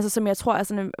 Altså som jeg tror er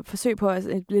sådan et forsøg på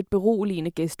et lidt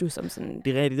beroligende gestus. Som sådan...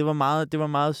 Det er rigtigt. Det var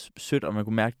meget sødt, og man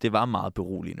kunne mærke, at det var meget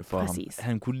beroligende for ham.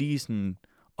 Han kunne lige sådan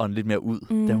ånde lidt mere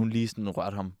ud, da hun lige sådan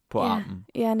rørte ham på armen.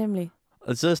 Ja, nemlig.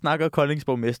 Og så snakker Koldings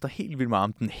borgmester helt vildt meget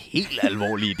om den helt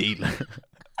alvorlige del.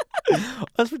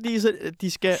 Også fordi så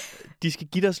de skal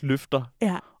give deres løfter.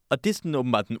 Ja. Og det er sådan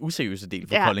åbenbart den useriøse del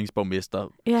for Koldings borgmester.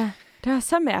 Ja, det var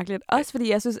så mærkeligt. Også fordi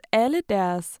jeg synes, alle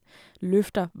deres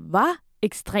løfter var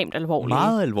ekstremt alvorlige.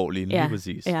 Meget alvorlige, lige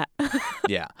præcis. Ja.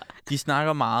 Ja. De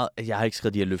snakker meget... Jeg har ikke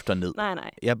skrevet de her løfter ned.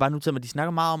 Nej. Jeg har bare noteret mig, at de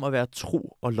snakker meget om at være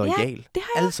tro og loyal. Ja, det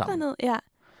har jeg også skrevet ned, ja.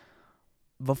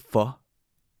 Hvorfor?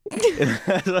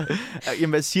 Jamen,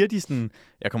 hvad siger de sådan?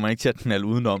 Jeg kommer ikke til at knalde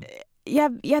udenom.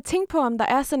 Jeg tænkte på, om der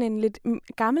er sådan en lidt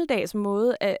gammeldags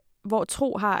måde, hvor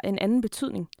tro har en anden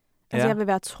betydning. Altså, jeg vil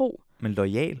være tro. Men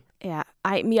loyal? Ja.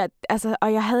 Ej, men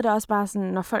og jeg havde det også bare sådan,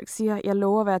 når folk siger, jeg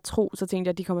lover at være tro, så tænkte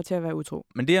jeg, at de kommer til at være utro.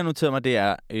 Men det, jeg noterede mig, det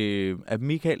er, at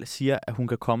Michael siger, at hun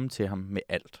kan komme til ham med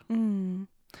alt.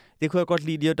 Det kunne jeg godt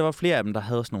lide. Der var flere af dem, der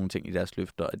havde sådan nogle ting i deres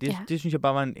løfter. Og det synes jeg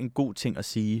bare var en god ting at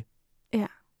sige. Ja.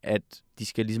 At de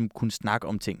skal ligesom kunne snakke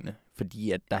om tingene.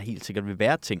 Fordi at der helt sikkert vil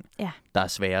være ting, der er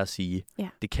svære at sige. Ja.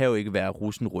 Det kan jo ikke være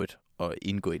rosenrødt at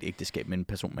indgå i et ægteskab med en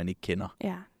person, man ikke kender.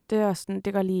 Ja, det er også sådan,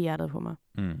 det går lige i hjertet på mig.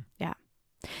 Ja.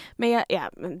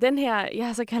 Men den her, jeg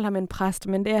har så kaldt ham en præst,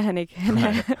 men det er han ikke. Han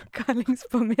er Koldings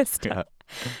borgmester.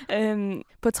 Ja.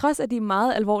 På trods af de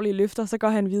meget alvorlige løfter, så går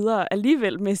han videre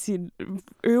alligevel med sin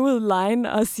øvede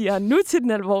line og siger, nu til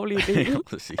den alvorlige del. Ja,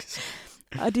 præcis.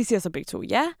 Og de siger så begge to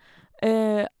ja.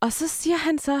 Og så siger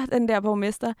han så, den der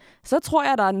borgmester, så tror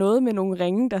jeg, der er noget med nogle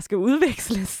ringe, der skal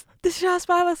udveksles. Det synes jeg også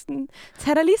bare var sådan,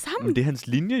 tag dig lige sammen. Men det er hans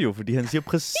linje jo, fordi han siger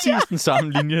præcis den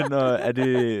samme linje, når er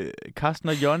det Karsten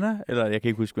og Jonna, eller jeg kan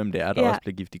ikke huske, hvem det er, der også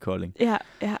bliver gift i Kolding. Ja.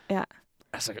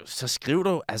 Altså, så skriv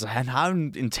du, altså han har jo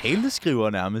en taleskriver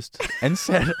nærmest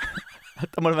ansat.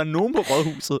 Der må der være nogen på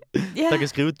rådhuset, der kan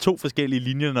skrive 2 forskellige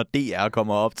linjer, når DR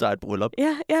kommer op til et bryllup.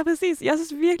 Ja, præcis. Jeg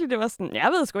synes virkelig, det var sådan,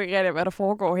 jeg ved sgu ikke rigtig, hvad der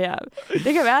foregår her.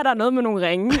 Det kan være, at der er noget med nogle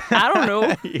ringe. I don't know.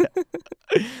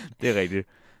 Det er rigtigt.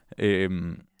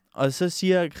 Og så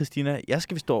siger Christina, jeg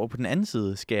skal vist over på den anden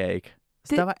side, skal jeg ikke?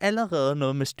 Så der var allerede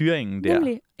noget med styringen der.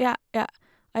 Nemlig, ja.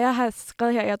 Og jeg har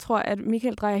skrevet her, jeg tror, at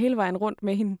Michael drejer hele vejen rundt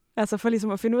med hende. Altså for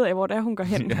ligesom at finde ud af, hvor det er, hun går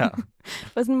hen. Ja. På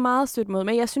sådan en meget sødt måde.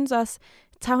 Men jeg synes også,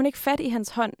 tager hun ikke fat i hans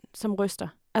hånd, som ryster?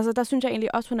 Altså, der synes jeg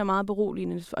egentlig også, hun er meget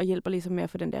beroligende og hjælper ligesom med at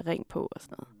få den der ring på og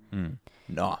sådan noget. Mm.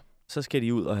 Nå, så skal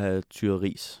de ud og have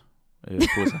tyreris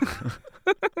på sig.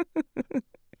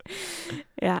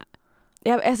 Ja.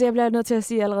 Jeg bliver nødt til at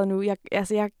sige allerede nu,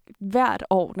 hvert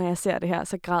år, når jeg ser det her,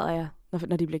 så græder jeg,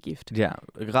 når de bliver gift. Ja,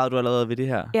 græder du allerede ved det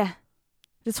her? Ja,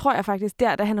 det tror jeg faktisk.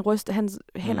 Da hans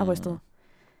hænder rystede.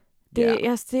 Det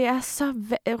er så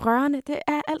rørende. Det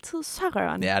er altid så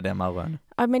rørende. Ja, det er meget rørende.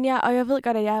 Og jeg ved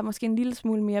godt, at jeg er måske en lille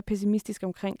smule mere pessimistisk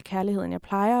omkring kærligheden, end jeg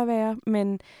plejer at være,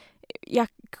 men jeg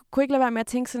kunne ikke lade være med at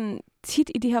tænke sådan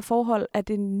tit i de her forhold, at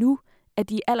det nu er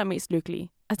de allermest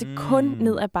lykkelige. Altså, det er kun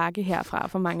ned ad bakke herfra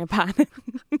for mange parne.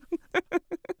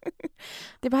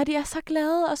 Det er bare, de er så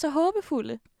glade og så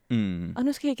håbefulde. Og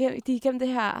nu skal de igennem det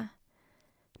her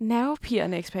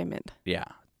nervepirrende eksperiment. Ja,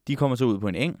 de kommer så ud på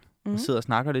en eng og sidder og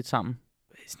snakker lidt sammen.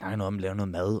 De snakker noget om at lave noget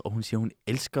mad, og hun siger, hun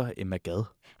elsker Emma Gad.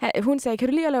 Hun sagde, kan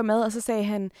du lide at lave mad? Og så sagde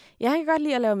han, jeg kan godt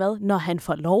lide at lave mad, når han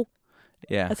får lov.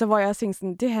 Ja. Altså, hvor jeg også tænkte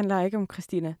sådan, det handler ikke om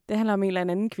Christina. Det handler om en eller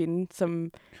anden kvinde,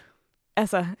 som...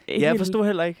 Altså, jeg forstod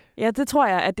heller ikke. Ja, det tror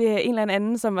jeg, at det er en eller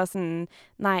anden, som var sådan,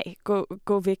 nej,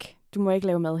 gå væk. Du må ikke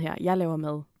lave mad her. Jeg laver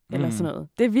mad. Eller sådan noget.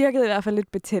 Det virkede i hvert fald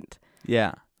lidt betændt.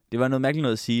 Ja, det var noget mærkeligt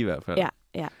noget at sige i hvert fald.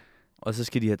 Ja. Og så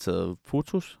skal de have taget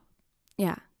fotos.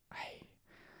 Ja.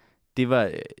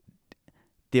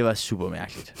 Det var super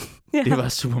mærkeligt. Ja. Det var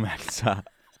super mærkeligt, så.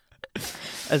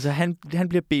 Altså, han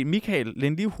bliver bedt Michael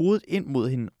læne lige hovedet ind mod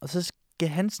hende, og så skal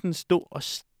han sådan stå og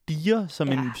stirre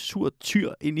som en sur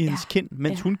tyr ind i hendes kind,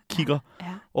 mens hun kigger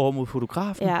over mod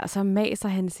fotografen. Ja, og så maser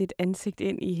han sit ansigt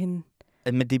ind i hende.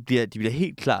 Men de bliver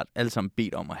helt klart alle sammen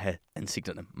bedt om at have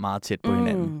ansigterne meget tæt på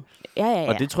hinanden. Ja.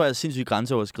 Og det tror jeg er sindssygt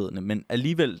grænseoverskridende, men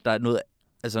alligevel, der er noget,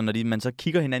 altså når man så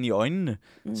kigger hinanden i øjnene,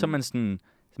 så er man sådan,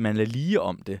 man lader lige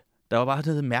om det. Der var bare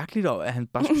noget mærkeligt over, at han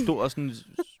bare skulle stå og sådan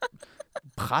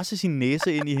presse sin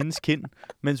næse ind i hendes kind,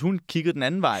 mens hun kiggede den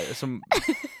anden vej, som...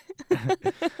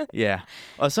 Ja,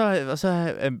 og så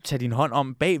tager din hånd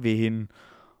om bag ved hende,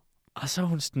 og så er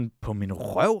hun sådan på min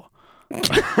røv.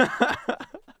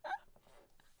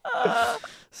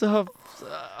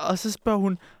 Og så spørger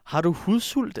hun, har du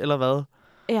hudsult, eller hvad?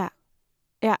 Ja.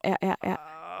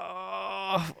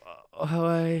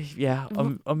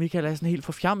 Og Michael er sådan helt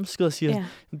forfjamsket og siger,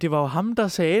 det var jo ham, der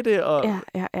sagde det. Og,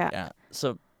 ja.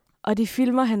 Så... Og de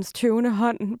filmer hans tøvende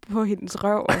hånd på hendes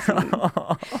røv. Og sådan.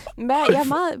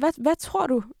 Hvad tror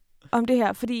du om det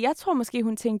her? Fordi jeg tror måske,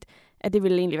 hun tænkte, at det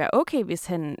ville egentlig være okay, hvis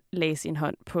han lagde sin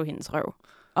hånd på hendes røv.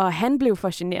 Og han blev for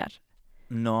genert.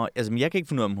 Nå, altså jeg kan ikke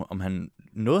finde ud af, om han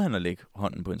nåede han at lægge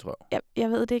hånden på hendes røv. Jeg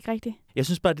ved det ikke rigtigt. Jeg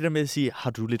synes bare, det der med at sige,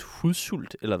 har du lidt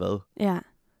hudsult, eller hvad? Ja.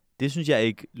 Det synes jeg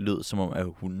ikke lød som om, at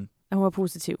hun... At hun var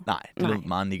positiv. Nej, det lød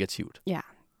meget negativt. Ja.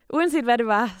 Uanset hvad det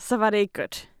var, så var det ikke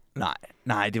godt.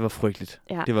 Nej, det var frygteligt.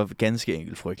 Ja. Det var ganske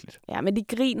enkelt frygteligt. Ja, men de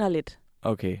griner lidt.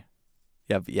 Okay.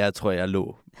 Jeg tror, jeg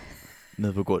lå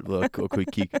nede på gulvet og kunne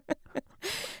ikke kigge.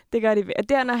 Det gør de. Og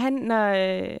der,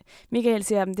 når Michael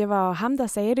siger, at det var ham, der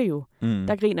sagde det jo,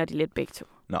 der griner de lidt begge to.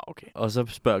 Nå, okay. Og så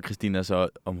spørger Christina så,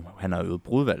 om han har øvet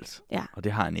brudvals. Ja. Og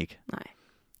det har han ikke. Nej.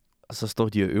 Og så står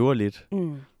de og øver lidt,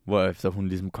 hvorefter hun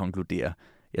ligesom konkluderer,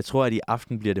 jeg tror, at i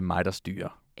aften bliver det mig, der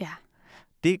styrer. Ja.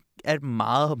 Det er et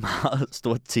meget, meget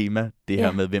stort tema, det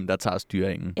her med, hvem der tager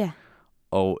styringen. Ja.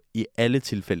 Og i alle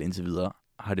tilfælde indtil videre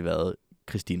har det været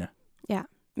Christina. Ja,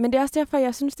 men det er også derfor,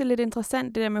 jeg synes, det er lidt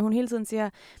interessant, det der med, at hun hele tiden siger,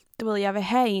 du ved, jeg vil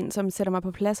have en, som sætter mig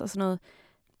på plads og sådan noget.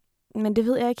 Men det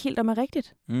ved jeg ikke helt, om er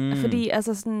rigtigt. Fordi,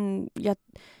 altså sådan,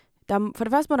 for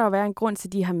det første må der jo være en grund til,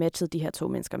 at de har matchet de her to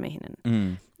mennesker med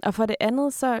hinanden. Og for det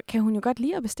andet, så kan hun jo godt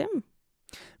lide at bestemme.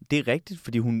 Det er rigtigt,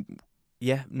 fordi hun...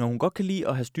 Ja, når hun godt kan lide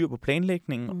at have styr på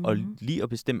planlægningen og lide at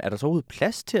bestemme, er der så overhovedet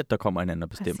plads til, at der kommer en anden og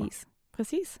bestemmer?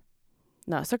 Præcis.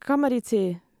 Nå, så kommer de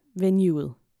til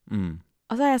venueet.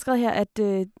 Og så har jeg skrevet her, at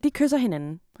de kysser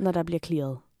hinanden, når der bliver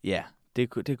clearet. Ja,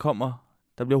 det kommer.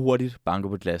 Der bliver hurtigt banket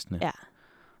på glasene. Ja.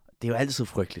 Det er jo altid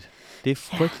frygteligt. Det er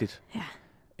frygteligt.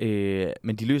 Ja.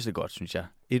 Men de løser det godt, synes jeg.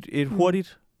 Et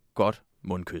hurtigt, godt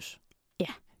mundkys. Ja.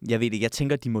 Jeg ved ikke, jeg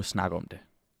tænker, de må snakke om det.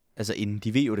 Altså inden,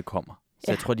 de ved jo, det kommer.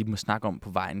 Så jeg tror, de må snakke om på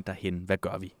vejen derhen. Hvad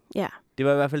gør vi? Ja. Det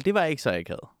var i hvert fald, det var ikke så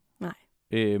akavet. Nej.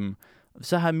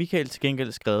 Så har Michael til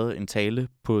gengæld skrevet en tale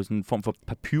på sådan en form for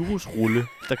papyrusrulle,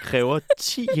 der kræver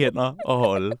 10 hænder at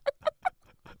holde.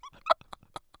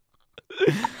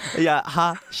 Jeg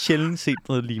har sjældent set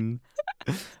noget lignende.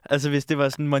 Altså, hvis det var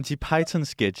sådan en Monty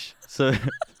Python-sketch, så...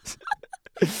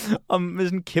 og med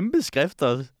sådan en kæmpe skrift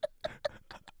også.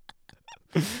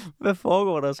 Hvad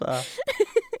foregår der så?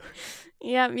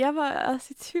 Ja, jeg var også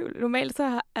i tvivl. Normalt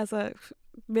så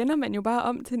vender man jo bare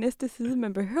om til næste side.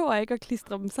 Man behøver ikke at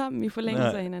klistre dem sammen i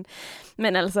forlængelse af hinanden.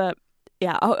 Men altså,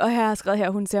 Ja, og her har jeg skrevet her,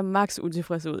 hun ser max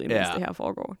utilfreds ud, imens det her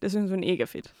foregår. Det synes hun ikke er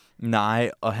fedt.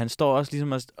 Nej, og han står også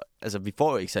ligesom... Altså, vi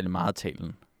får jo ikke særlig meget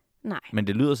talen. Nej. Men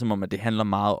det lyder som om, at det handler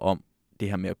meget om det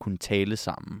her med at kunne tale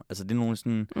sammen. Altså, det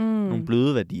er nogle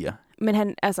bløde værdier. Men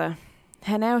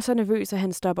han er jo så nervøs, at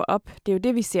han stopper op. Det er jo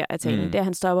det, vi ser af talen. Det er, at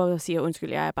han stopper op og siger,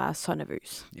 undskyld, jeg er bare så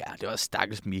nervøs. Ja, det var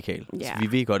stakkels Michael. Ja. Så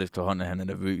vi ved godt efterhånden, at han er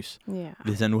nervøs. Ja.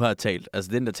 Hvis han nu har talt.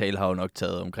 Altså, den der tale har jo nok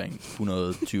taget omkring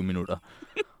 120 minutter.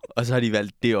 Og så har de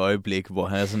valgt det øjeblik, hvor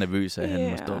han er så nervøs, at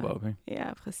han må stoppe op. Ikke?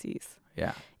 Ja, præcis.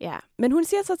 Ja. Men hun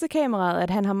siger så til kameraet, at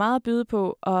han har meget at byde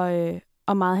på,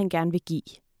 og meget han gerne vil give.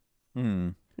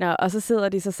 Mm. Nå, og så sidder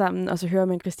de så sammen, og så hører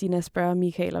man Christina spørge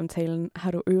Michael om talen.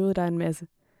 Har du øvet dig en masse?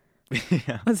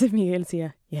 Ja. Og så Michael siger,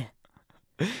 ja.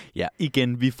 Ja,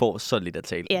 igen, vi får så lidt at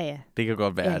tale. Ja. Det kan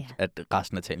godt være, at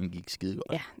resten af talen gik skide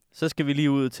godt. Ja. Så skal vi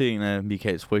lige ud til en af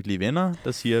Michaels frygtelige venner,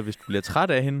 der siger, hvis du bliver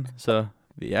træt af hende, så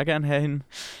vil jeg gerne have hende.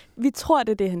 Vi tror,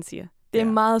 det er det, han siger. Det er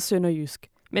meget sønderjysk.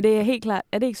 Men det er helt klart...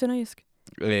 Er det ikke sønderjysk?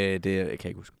 Det kan jeg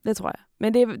ikke huske. Det tror jeg.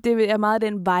 Men det er meget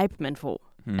den vibe, man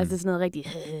får. Altså, det er sådan noget rigtig...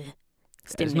 stemning.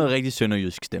 Det er sådan noget rigtig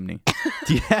sønderjysk stemning.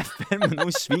 De er fandme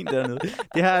nogle svin dernede.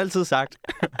 Det har jeg altid sagt.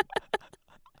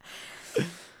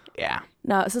 Ja.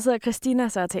 Nå, så sidder Christina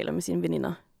så og taler med sine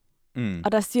veninder.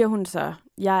 Og der siger hun så,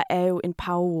 jeg er jo en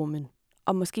powerwoman,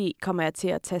 og måske kommer jeg til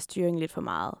at tage styringen lidt for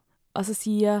meget. Og så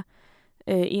siger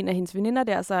en af hendes veninder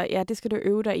der så, ja, det skal du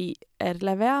øve dig i at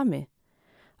lade være med.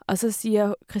 Og så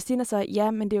siger Christina så,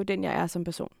 ja, men det er jo den, jeg er som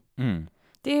person.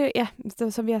 Det er jo,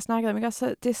 som vi har snakket om, ikke?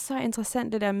 Også, det er så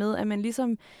interessant det der med, at man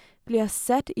ligesom bliver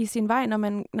sat i sin vej, når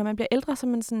man bliver ældre, så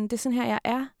man sådan, det er sådan her, jeg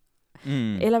er.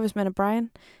 Eller hvis man er Brian.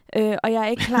 Og jeg er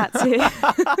ikke klar til...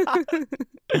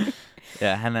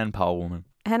 Ja, han er en powerwoman.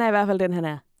 Han er i hvert fald den, han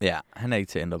er. Ja, han er ikke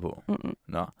til at ændre på.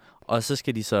 Nå. Og så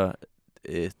skal de så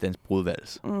danse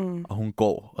brudvals. Og hun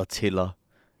går og tæller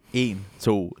 1,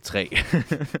 2, 3.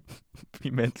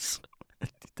 Imens de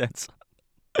danser.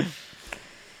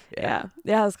 Ja,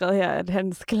 jeg har skrevet her, at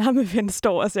hans klamme ven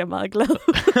står og ser meget glad.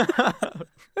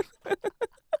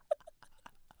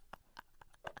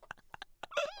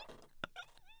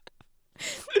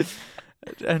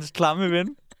 Hans klamme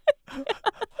ven.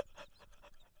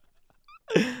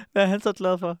 Hvad er han så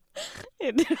glad for?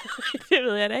 Det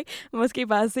ved jeg da ikke. Måske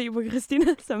bare se på Christina,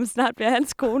 som snart bliver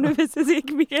hans kone, hvis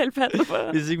ikke Michael passer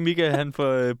på. Hvis ikke Michael, han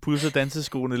får pulset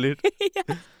danseskoene lidt.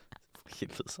 Ja.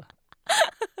 Helvede så.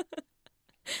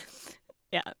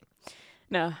 Ja.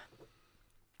 Nå.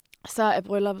 Så er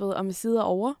brylluppet om sider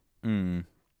over.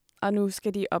 Og nu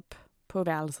skal de op på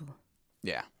værelset.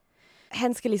 Ja.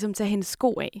 Han skal ligesom tage hendes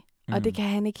sko af. Og det kan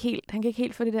han ikke helt. Han kan ikke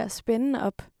helt få det der spændende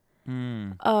op.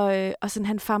 Og sådan,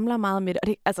 han famler meget med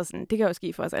det. Og det kan jo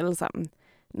ske for os alle sammen,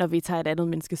 når vi tager et andet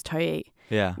menneskes tøj af.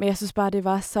 Ja. Men jeg synes bare, det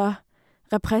var så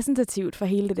repræsentativt for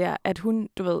hele det der, at hun,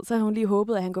 du ved, så havde hun lige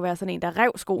håbet, at han kunne være sådan en, der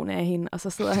rev skoene af hende, og så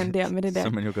sidder han der med det der.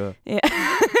 Som man jo gør. Ja.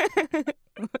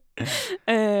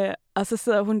 Og så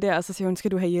sidder hun der, og så siger hun,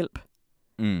 skal du have hjælp?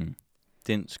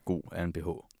 Den sko er en BH.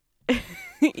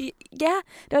 Ja,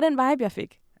 det var den vibe, jeg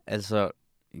fik. Altså,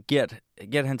 Gert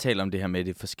han taler om det her med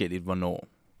det forskelligt, hvornår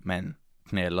man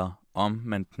knaller, om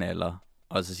man knaller,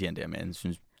 og så siger han det her med, at han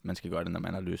synes, man skal gøre det, når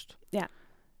man har lyst. Ja.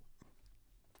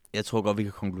 Jeg tror godt, vi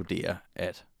kan konkludere,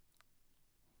 at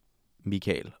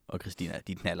Michael og Christina,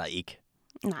 de knaller ikke.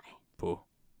 Nej. På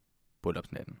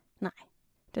bryllupsnatten. Nej,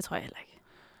 det tror jeg heller ikke.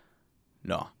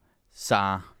 Nå,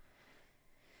 Sara.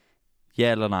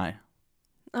 Ja eller nej?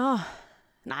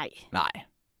 Nej. Nej.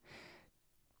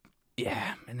 Ja,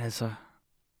 men altså,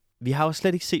 vi har jo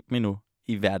slet ikke set dem endnu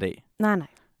i hverdag. Nej.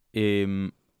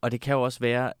 Og det kan jo også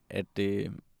være, at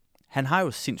han har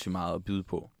jo sindssygt meget at byde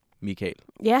på, Michael.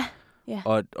 Ja.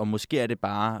 Og måske er det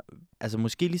bare, altså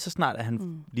måske lige så snart, at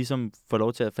han ligesom får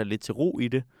lov til at falde lidt til ro i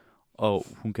det, og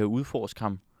hun kan udforske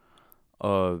ham.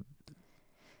 Og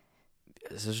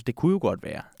altså, det kunne jo godt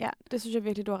være. Ja, det synes jeg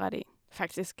virkelig, du har ret i,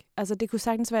 faktisk. Altså, det kunne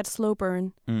sagtens være et slow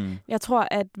burn. Jeg tror,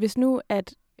 at hvis nu,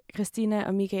 at Christina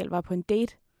og Michael var på en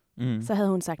date, så havde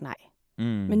hun sagt nej.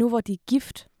 Men nu, hvor de er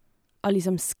gift, og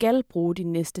ligesom skal bruge de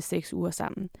næste 6 uger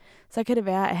sammen, så kan det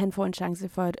være, at han får en chance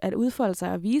for at udfolde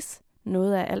sig og vise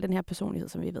noget af al den her personlighed,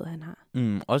 som vi ved, han har.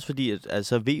 Også fordi, at,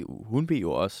 altså, hun ved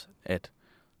jo også, at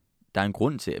der er en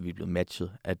grund til, at vi er blevet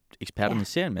matchet, at eksperterne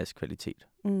ser en masse kvalitet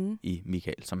i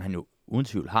Michael, som han jo uden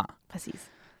tvivl har.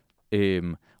 Præcis.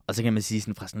 Og så kan man sige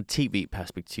sådan, fra sådan et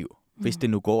tv-perspektiv, hvis det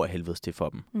nu går af helvedes til for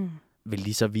dem, vil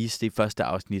de så vise det i første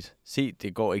afsnit. Se,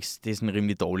 det går ikke, det er sådan en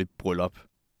rimelig dårligt bryllup.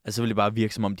 Altså, så ville det bare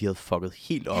virke, som om de havde fucket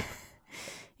helt op.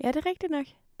 Ja, det er rigtigt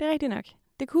nok.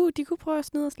 De kunne prøve at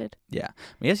snyde os lidt. Ja,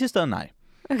 men jeg siger stadig nej.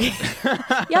 Okay.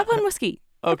 Jeg er på en måske.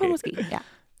 Okay. Ja.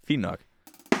 Fint nok.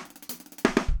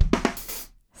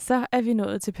 så er vi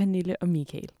nået til Pernille og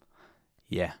Michael.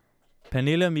 Ja.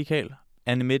 Pernille og Michael.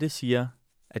 Annemette siger,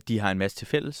 at de har en masse til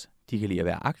fælles. De kan lide at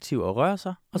være aktive og røre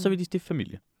sig, og så vil de stifte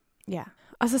familie. Ja.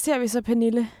 Og så ser vi så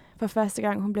Pernille for første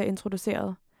gang, hun bliver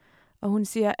introduceret. Og hun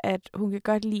siger, at hun kan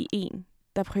godt lide en,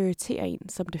 der prioriterer en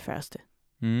som det første.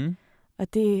 Mm.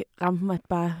 Og det ramte mig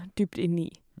bare dybt ind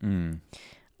i. Mm.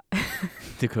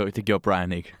 Det gjorde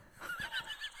Brian ikke.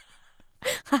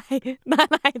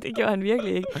 Nej, det gjorde han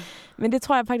virkelig ikke. Men det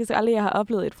tror jeg faktisk aldrig, jeg har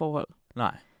oplevet i et forhold.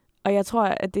 Nej. Og jeg tror,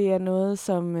 at det er noget,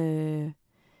 som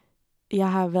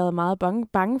jeg har været meget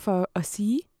bange for at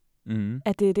sige,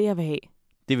 at det er det, jeg vil have.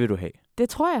 Det vil du have? Det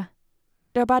tror jeg.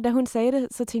 Det var bare, da hun sagde det,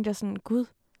 så tænkte jeg sådan, gud,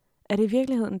 er det i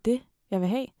virkeligheden det, jeg vil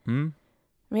have? Mm.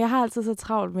 Men jeg har altid så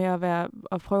travlt med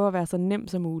at prøve at være så nem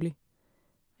som muligt.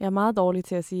 Jeg er meget dårlig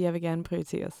til at sige, at jeg vil gerne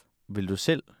prioriteres. Vil du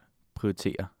selv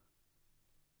prioritere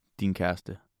din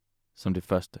kæreste som det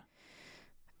første?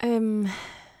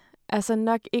 Altså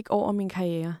nok ikke over min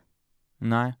karriere.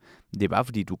 Nej, det er bare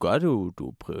fordi, du gør det jo,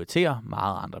 du prioriterer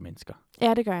meget andre mennesker.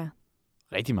 Ja, det gør jeg.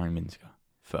 Rigtig mange mennesker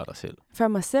før dig selv. For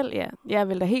mig selv, ja. Jeg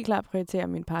vil da helt klart prioritere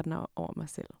min partner over mig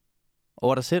selv.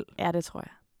 Over dig selv? Ja, det tror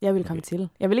jeg. Jeg vil komme til.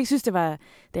 Jeg vil ikke synes, det var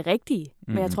det rigtige,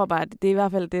 men jeg tror bare, at det er i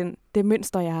hvert fald det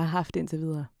mønster, jeg har haft indtil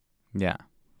videre. Ja.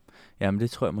 Jamen,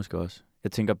 det tror jeg måske også.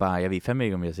 Jeg tænker bare, jeg ved fandme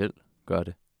ikke, om jeg selv gør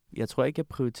det. Jeg tror ikke, jeg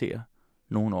prioriterer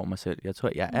nogen over mig selv. Jeg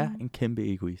tror, jeg er en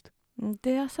kæmpe egoist.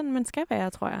 Det er sådan, man skal være,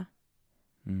 tror jeg.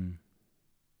 Mm.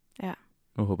 Ja.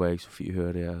 Nu håber jeg ikke, Sofie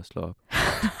hører det, jeg slår op.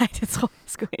 Nej, det tror jeg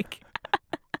sgu ikke.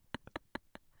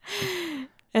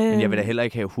 Men jeg vil da heller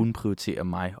ikke have, at hun prioriterer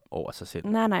mig over sig selv.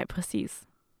 Nej, præcis.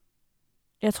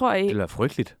 Jeg tror ikke... Det ville være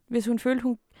frygteligt. Hvis hun følte,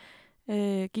 hun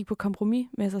gik på kompromis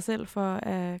med sig selv for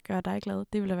at gøre dig glad,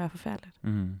 det ville da være forfærdeligt.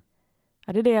 Mm.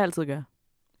 Og det er det, jeg altid gør.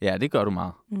 Ja, det gør du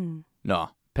meget. Mm. Nå,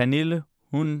 Pernille,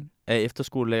 hun er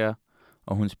efterskolelærer,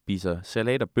 og hun spiser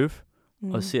salat og bøf,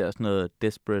 og ser sådan noget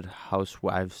Desperate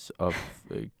Housewives of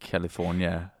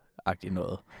California-agtigt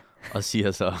noget, og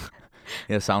siger så,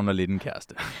 jeg savner lidt en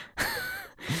kæreste.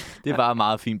 Det er bare et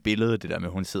meget fint billede, det der med,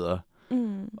 at hun sidder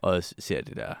og ser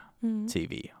det der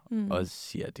tv, og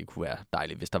siger, at det kunne være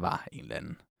dejligt, hvis der var en eller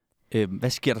anden. Hvad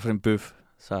sker der for den bøf?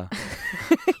 Så...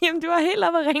 Jamen, du var helt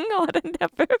oppe at ringe over den der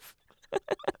bøf.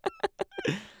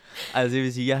 Altså, det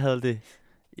vil sige,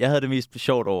 jeg havde det mest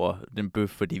sjovt over den bøf,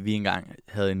 fordi vi engang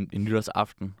havde en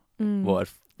nytårsaften, hvor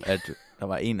at der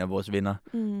var en af vores venner,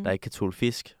 der ikke kan tåle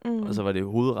fisk, og så var det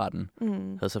hovedretten,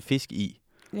 havde så fisk i,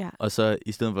 og så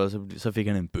i stedet for, så fik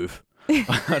han en bøf.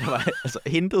 Og der var altså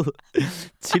intet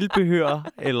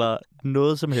tilbehør eller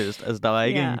noget som helst. Altså, der var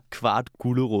ikke en kvart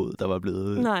gulerod, der var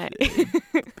blevet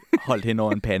holdt hen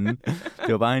over en pande.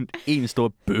 Det var bare en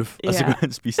stor bøf, og så kunne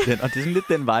han spise den. Og det er sådan lidt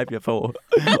den vibe, jeg får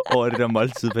over det der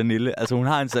måltid, Pernille. Altså, hun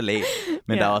har en salat,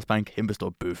 men der er også bare en kæmpe stor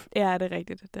bøf. Ja, det er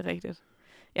rigtigt.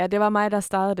 Ja, det var mig, der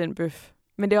startede den bøf.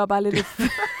 Men det var bare lidt...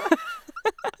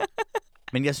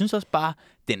 Men jeg synes også bare,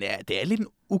 det er lidt en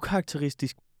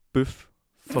ukarakteristisk bøf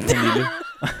for Pernille.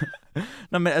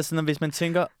 Nå, men altså, hvis man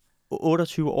tænker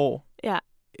 28 år,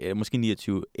 måske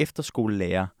 29,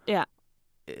 efterskolelærer,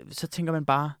 så tænker man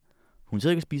bare, hun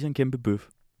sidder ikke og spiser en kæmpe bøf.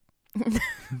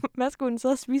 Hvad skulle hun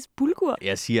så spise? Bulgur?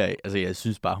 Jeg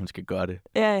synes bare, hun skal gøre det.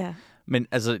 Ja. Men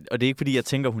altså, og det er ikke fordi, jeg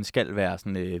tænker, hun skal være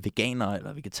sådan veganer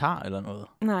eller vegetar eller noget.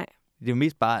 Nej. Det er jo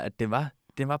mest bare, at den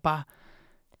var bare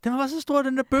så stor,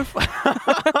 den der bøf.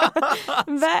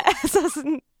 Hvad? Altså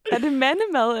sådan, er det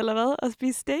mandemad eller hvad? At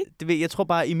spise steak? Jeg tror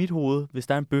bare, i mit hoved, hvis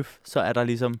der er en bøf, så er der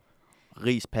ligesom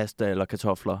ris, pasta eller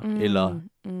kartofler, eller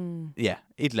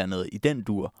et eller andet i den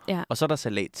dur. Ja. Og så er der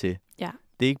salat til. Ja.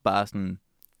 Det er ikke bare sådan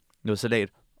noget salat,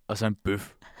 og så en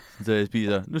bøf.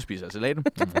 Så nu spiser jeg salaten.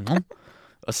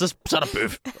 Og så er der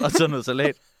bøf, og så noget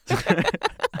salat.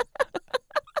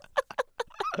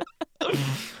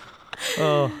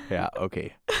 Ja, okay.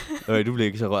 Du blev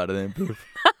ikke så rørt af den bøf.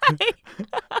 Nej.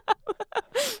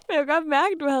 Jeg kan godt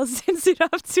mærke, at du havde sindssygt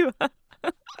optur.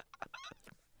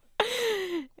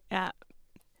 Ja.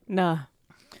 Nå.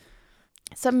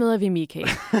 Så møder vi Michael.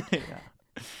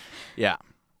 Ja.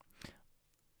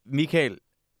 Michael,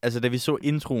 altså da vi så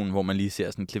introen, hvor man lige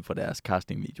ser sådan et klip fra deres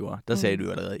castingvideoer, der sagde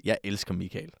du allerede, jeg elsker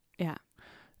Michael. Ja.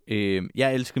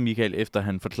 Jeg elsker Michael, efter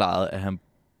han forklarede, at han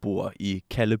bor i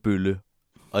Kallebølle.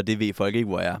 Og det ved folk ikke,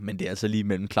 hvor jeg er, men det er altså lige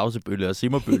mellem Klausebølle og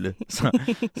Simmerbølle, så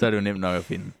er det jo nemt nok at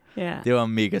finde. Ja. Det var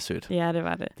mega sødt. Ja, det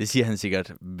var det. Det siger han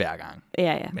sikkert hver gang.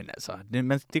 Ja. Men altså,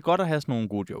 det er godt at have sådan nogle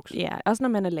gode jokes. Ja, også når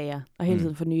man er lærer, og hele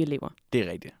tiden får nye elever. Det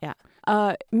er rigtigt. Ja.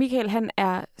 Og Michael, han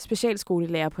er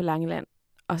specialskolelærer på Langeland,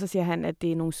 og så siger han, at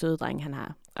det er nogle søde drenge, han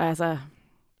har. Og altså,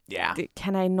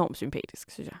 han er enormt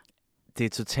sympatisk, synes jeg. Det er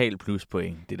totalt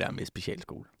pluspoint, det der med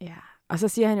specialskole. Ja, Og så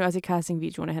siger han jo også i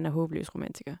castingvideoen, at han er håbløs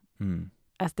romantiker. Mm.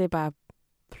 Altså, det er bare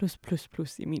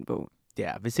plus i min bog.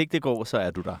 Ja, hvis ikke det går, så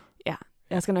er du der. Ja,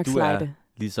 jeg skal nok Du slide er det.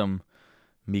 ligesom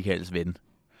Michaels ven.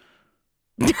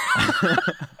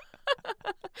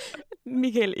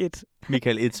 Michael 1.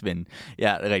 Michael 1's ven.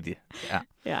 Ja, det er rigtigt.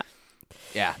 Ja.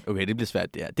 Ja, okay, det bliver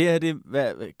svært det her. Det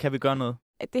her, kan vi gøre noget?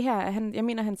 Det her, jeg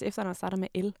mener, hans efternavn starter med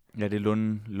L. Ja, det er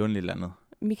Lund et eller andet.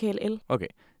 Michael L. Okay,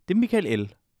 det er Michael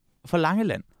L. fra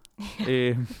Langeland.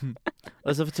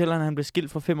 Og så fortæller han, at han blev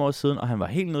skilt for 5 år siden, og han var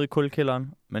helt nede i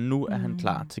kulkælderen, men nu er han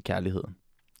klar til kærligheden.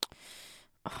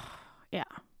 Ja.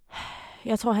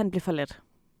 Jeg tror, han blev forladt.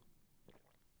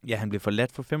 Ja, han blev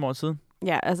forladt for 5 år siden.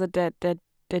 Ja, altså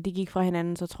da de gik fra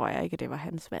hinanden, så tror jeg ikke, at det var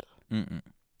hans valg.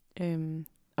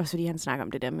 Også fordi han snakker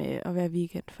om det der med at være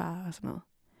weekendfar og sådan noget.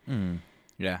 Mm.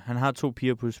 Ja, han har 2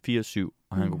 piger på 4 og 7,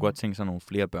 og han kunne godt tænke sig nogle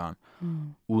flere børn,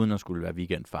 uden at skulle være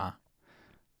weekendfar.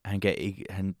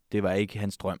 Det var ikke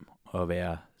hans drøm at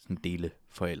være sådan dele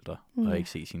forældre og ikke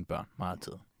se sine børn meget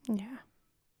tid. Ja.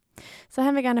 Så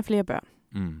han vil gerne have flere børn.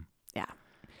 Mm. Ja.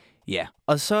 Ja,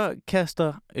 og så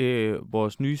kaster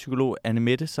vores nye psykolog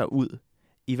Annemette sig ud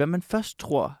i, hvad man først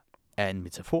tror er en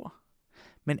metafor.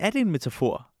 Men er det en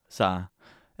metafor, Sara?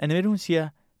 Annemette, hun siger,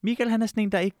 Michael han er sådan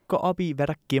en, der ikke går op i, hvad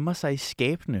der gemmer sig i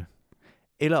skabene.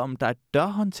 Eller om der er et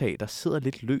dørhåndtag, der sidder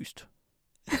lidt løst.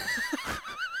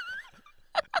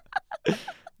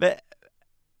 Hvad?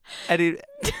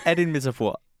 Er det en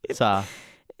metafor, Sara?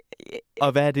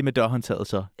 Og hvad er det med dørhåndtaget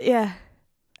så? Ja.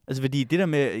 Altså fordi det der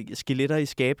med skeletter i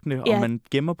skabene, og man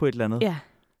gemmer på et eller andet. Ja.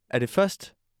 Er det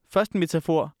først en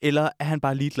metafor, eller er han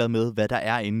bare ligeglad med, hvad der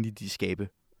er inde i de skabe?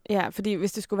 Ja, fordi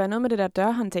hvis det skulle være noget med det der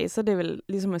dørhåndtag, så er det vel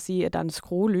ligesom at sige, at der er en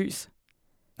skruelys.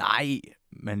 Nej,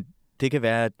 men det kan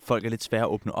være, at folk er lidt svære at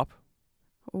åbne op.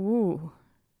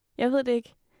 Jeg ved det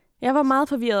ikke. Jeg var meget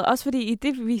forvirret, også fordi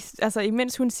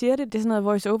imens hun siger det er sådan noget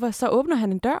voice over, så åbner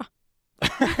han en dør.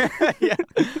 Ja,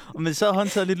 men så er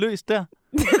håndtaget lidt løst der.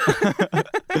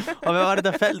 Og hvad var det,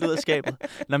 der faldt ud af skabet?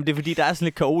 Nå, men det er fordi, der er sådan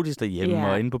lidt kaotisk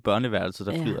derhjemme, og inde på børneværelset,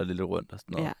 der flyder lidt rundt og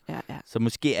sådan noget. Ja. Så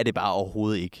måske er det bare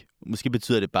overhovedet ikke. Måske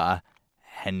betyder det bare, at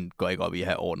han går ikke op i at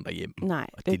have orden derhjemme. Nej,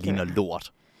 og det ligner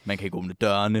lort. Man kan ikke åbne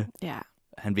dørene. Ja.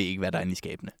 Han ved ikke, hvad der er inde i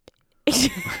skabene.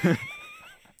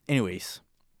 Anyways.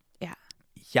 Ja.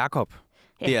 Jakob,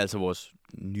 det er altså vores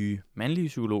nye mandlige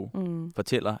psykolog,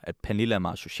 fortæller, at Pernille er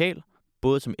meget social,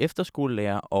 både som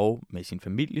efterskolelærer og med sin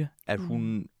familie, at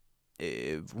hun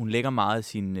lægger meget af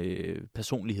sin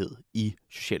personlighed i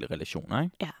sociale relationer,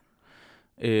 ikke? Ja.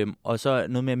 Og så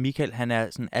noget med, at Michael, han er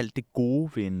sådan alt det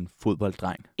gode ved en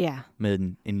fodbolddreng. Ja.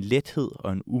 Med en lethed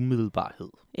og en umiddelbarhed.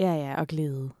 Ja, og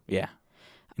glæde. Ja,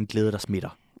 en glæde, der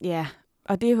smitter. Ja,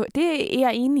 og det er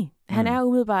jeg enig. Han er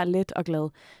umiddelbart let og glad.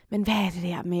 Men hvad er det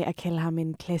der med at kalde ham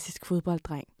en klassisk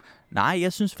fodbolddreng? Nej,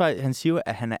 jeg synes faktisk, han siger,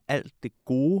 at han er alt det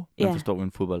gode, man forstår ved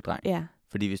en fodbolddreng. Ja.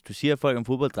 Fordi hvis du siger, at folk er en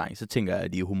fodbolddreng, så tænker jeg,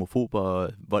 at de er homofober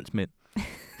og voldsmænd.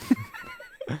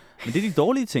 Men det er de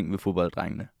dårlige ting ved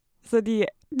fodbolddrengene. Så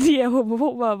de er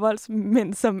homofober og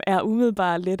voldsmænd, som er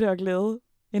umiddelbart lette og glade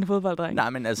en fodbolddreng? Nej,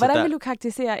 men altså, hvordan vil du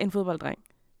karakterisere en fodbolddreng?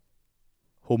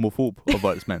 Homofob og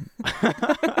voldsmand.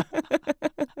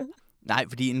 Nej,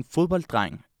 fordi en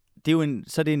fodbolddreng, det er jo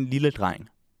så er det en lille dreng.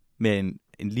 Med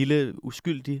en lille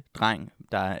uskyldig dreng,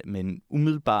 der er med en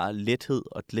umiddelbar lethed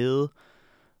og glæde.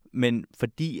 Men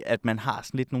fordi at man har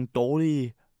sådan lidt nogle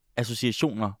dårlige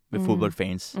associationer med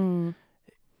fodboldfans.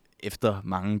 Efter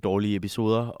mange dårlige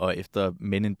episoder, og efter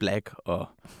Men in Black og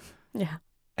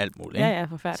alt muligt. Ja,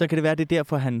 forfærdeligt. Så kan det være, det er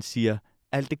derfor, han siger,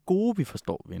 alt det gode, vi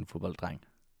forstår ved en fodbolddreng.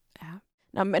 Ja.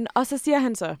 Nå, men og så siger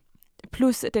han så,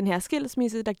 plus den her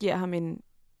skilsmisse, der giver ham en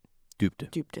dybde.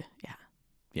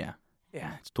 Ja.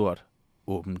 Et stort,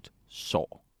 åbent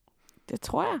sår. Det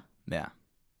tror jeg. Ja.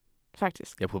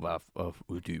 Faktisk. Jeg prøver bare at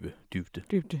uddybe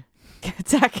Dybde.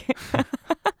 Tak.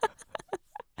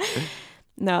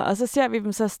 Nå, og så ser vi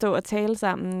dem så stå og tale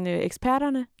sammen,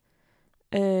 eksperterne.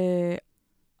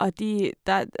 Og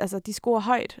de scorer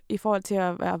højt i forhold til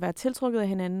at være tiltrukket af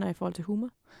hinanden og i forhold til humor.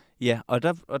 Ja, og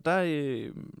der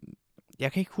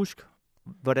jeg kan ikke huske,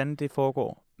 hvordan det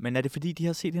foregår. Men er det fordi, de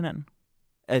har set hinanden?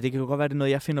 Det kan jo godt være, det er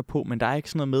noget, jeg finder på, men der er ikke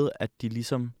sådan noget med, at de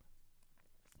ligesom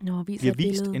bliver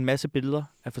vist en masse billeder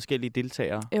af forskellige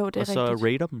deltagere, jo, det er og så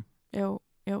rater dem. Jo,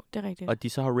 det er rigtigt. Og de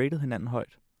så har rated hinanden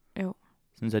højt. Jo.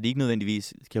 Sådan, så de ikke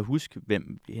nødvendigvis kan huske,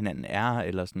 hvem hinanden er,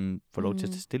 eller sådan få lov til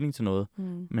at tage stilling til noget.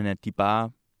 Men at de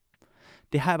bare...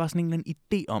 Det har jeg bare sådan en eller anden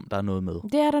idé om, der er noget med.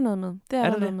 Det er der noget med. Det er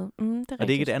der noget med. Det er rigtigt. Og det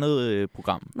er ikke et andet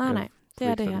program? Nej, det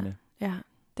er det her. Ja,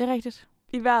 det er rigtigt.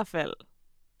 I hvert fald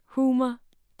humor,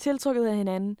 tiltrukket af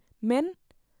hinanden, men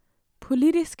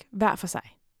politisk hver for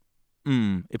sig.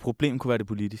 Et problem kunne være det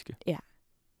politiske.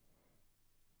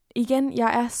 Igen,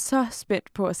 jeg er så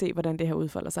spændt på at se, hvordan det her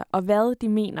udfolder sig, og hvad de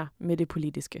mener med det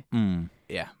politiske.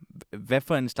 Ja. Hvad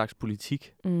for en slags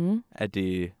politik? Er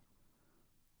det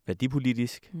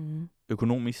værdipolitisk?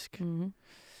 Økonomisk?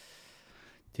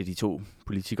 Det er de 2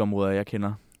 politikområder, jeg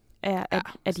kender.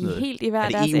 Er de helt i hver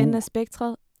deres ende af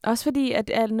spektret? Også fordi, at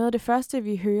noget af det første,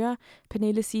 vi hører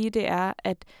Pernille sige, det er,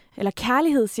 eller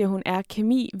kærlighed, siger hun, er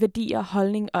kemi, værdier,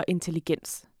 holdning og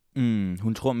intelligens.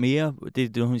 Hun tror mere, det er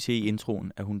det, hun siger i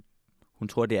introen, at hun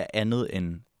tror, det er andet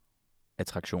end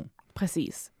attraktion.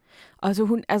 Præcis. Og så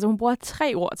hun bruger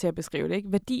 3 ord til at beskrive det,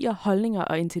 ikke? Værdier, holdninger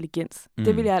og intelligens.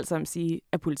 Det vil jeg altså sige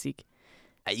er politik.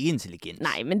 Er ikke intelligens?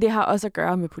 Nej, men det har også at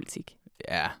gøre med politik.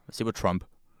 Ja, se på Trump.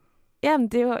 Jamen,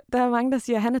 der er mange, der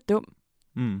siger, at han er dum.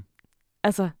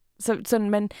 Altså,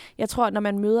 jeg tror, når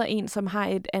man møder en, som har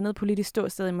et andet politisk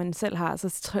ståsted, end man selv har,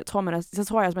 så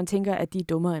tror jeg også, man tænker, at de er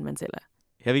dummere, end man selv er.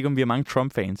 Jeg ved ikke, om vi har mange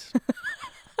Trump-fans.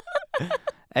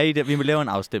 Er I der? Vi må lave en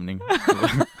afstemning.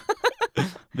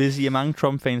 Hvis I er mange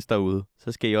Trump-fans derude,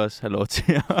 så skal I også have lov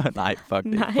til at... Nej, fuck det.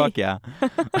 Nej. Fuck jer.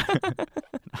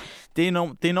 Det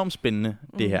er enormt spændende,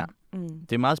 det her.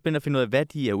 Det er meget spændende at finde ud af, hvad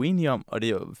de er uenige om, og det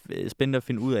er jo spændende at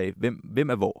finde ud af, hvem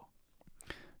er hvor.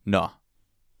 Nå.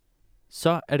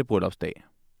 Så er det bryllupsdag.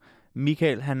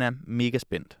 Michael, han er mega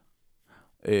spændt.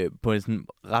 På en sådan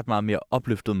ret meget mere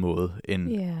opløftet måde, end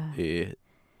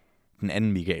den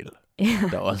anden Michael,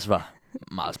 der også var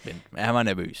meget spændt. Men han var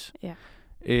nervøs.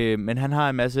 Men han har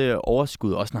en masse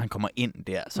overskud, også når han kommer ind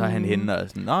der, så er han henne og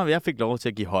sådan, jeg fik lov til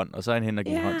at give hånd, og så er han henne og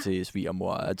give hånd til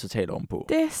svigermor, og er totalt ovenpå.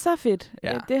 Det er så fedt.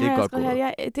 Ja, det er godt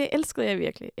gået. Det elskede jeg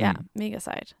virkelig. Ja, mega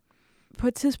sejt. På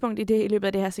et tidspunkt i løbet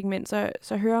af det her segment,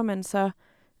 så hører man så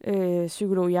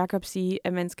psykolog Jakob sige,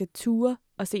 at man skal ture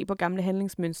og se på gamle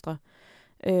handlingsmønstre,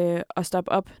 og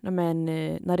stoppe op,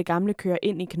 når det gamle kører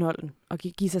ind i knolden, og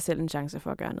give sig selv en chance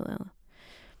for at gøre noget andet.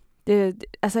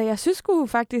 Jeg synes sgu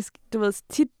faktisk, du ved,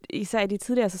 tit, især i de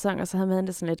tidligere sæsoner, så havde man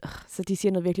det sådan lidt, så de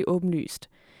siger noget virkelig åbenlyst,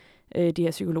 de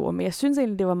her psykologer. Men jeg synes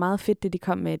egentlig, det var meget fedt, det de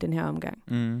kom med i den her omgang.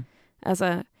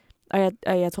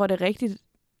 Og jeg tror, det er rigtigt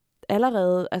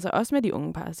allerede, altså også med de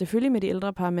unge par, selvfølgelig med de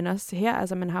ældre par, men også her,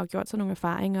 altså man har jo gjort sig nogle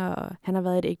erfaringer, og han har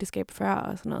været i et ægteskab før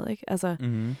og sådan noget, ikke? Altså,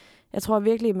 jeg tror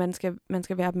virkelig, man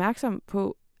skal være opmærksom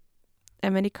på,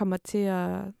 at man ikke kommer til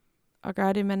at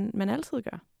gøre det, man altid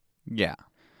gør.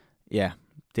 Ja,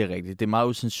 det er rigtigt. Det er meget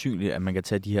usandsynligt, at man kan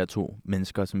tage de her 2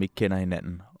 mennesker, som ikke kender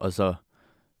hinanden, og så,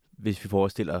 hvis vi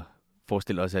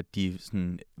forestiller os, at de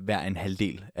sådan hver en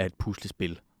halvdel af et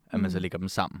puslespil, at man så lægger dem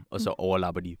sammen, og så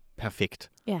overlapper de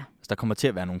perfekt. Så der kommer til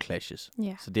at være nogle clashes.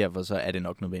 Så derfor så er det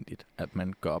nok nødvendigt, at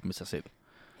man går op med sig selv.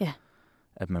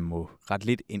 At man må rette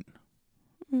lidt ind.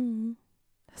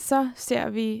 Så ser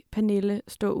vi Pernille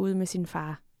stå ude med sin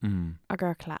far og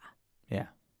gøre klar. Ja,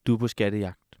 du er på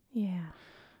skattejagt. Ja.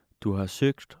 Du har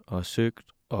søgt og søgt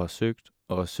og søgt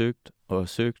og søgt og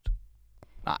søgt.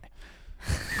 Nej.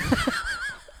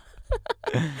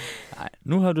 Nej,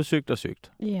 nu har du søgt og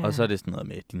søgt. Og så er det sådan noget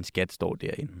med, at din skat står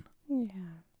derinde.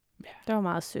 Det var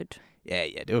meget sødt. Ja,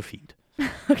 det var fint.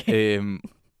 Okay.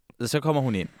 Så kommer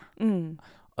hun ind.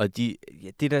 Og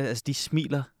de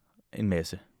smiler en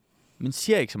masse, men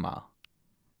siger ikke så meget.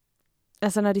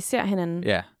 Altså, når de ser hinanden?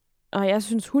 Ja. Og jeg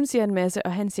synes, hun siger en masse,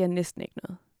 og han siger næsten ikke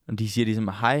noget. Og de siger ligesom,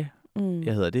 hej,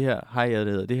 jeg hedder det her, hej, jeg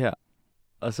hedder det her.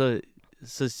 Og så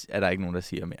er der ikke nogen, der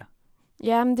siger mere.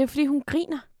 Ja, men det er fordi, hun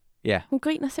griner. Ja. Hun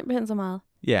griner simpelthen så meget.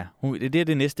 Ja, det er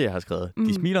det næste, jeg har skrevet.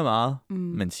 De smiler meget,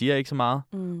 men siger ikke så meget.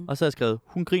 Og så har jeg skrevet,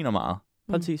 hun griner meget.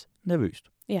 Præcis, nervøst.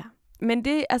 Ja. Men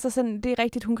det, altså sådan, det er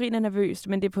rigtigt, hun griner nervøst,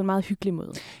 men det er på en meget hyggelig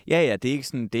måde. Ja, det er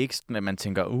ikke sådan, at man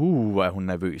tænker, hvor er hun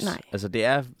nervøs. Nej. Altså, det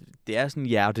er sådan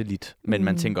hjerteligt, men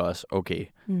man tænker også, okay,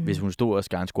 hvis hun stod og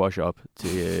skar en squash op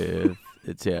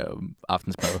til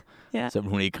aftensmad, så vil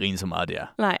hun ikke grine så meget der.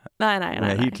 Nej. Hun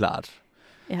er helt klart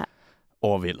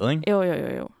overvældet, ikke? Jo.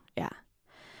 Ja.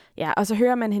 Ja, og så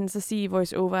hører man hende så sige i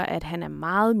voice-over, at han er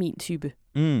meget min type.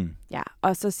 Ja,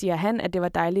 og så siger han, at det var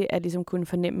dejligt at ligesom kunne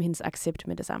fornemme hendes accept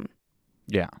med det samme.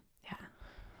 Ja.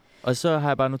 Og så har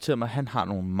jeg bare noteret mig, at han har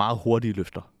nogle meget hurtige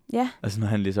løfter. Ja. Altså når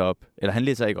han læser op. Eller han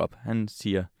læser ikke op. Han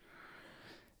siger,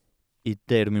 i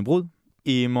dag er du min brud,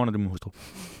 i morgen er du min hustru.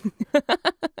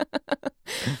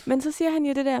 Men så siger han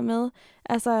jo det der med,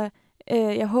 altså,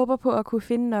 jeg håber på at kunne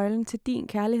finde nøglen til din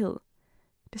kærlighed.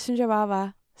 Det synes jeg bare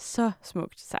var så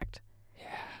smukt sagt.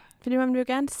 Fordi man vil jo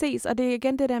gerne ses, og det er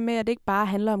igen det der med, at det ikke bare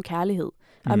handler om kærlighed.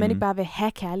 Og man ikke bare vil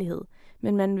have kærlighed,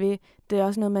 men det er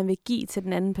også noget, man vil give til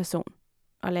den anden person.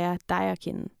 Og lære dig at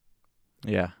kende.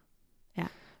 Ja.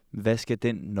 Hvad skal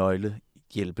den nøgle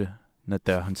hjælpe, når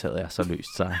dørhåndtaget er så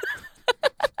løst sig?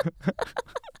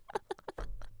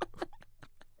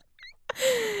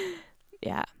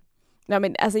 Nå,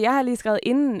 men altså, jeg har lige skrevet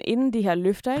inden de her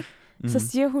løfter, ikke? Mm. Så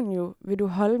siger hun jo, vil du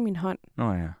holde min hånd?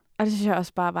 Nå ja. Og det synes jeg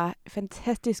også bare var et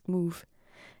fantastisk move.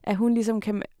 At hun ligesom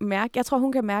kan mærke, jeg tror,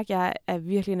 hun kan mærke, at jeg er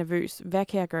virkelig nervøs. Hvad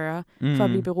kan jeg gøre for at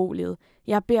blive beroliget?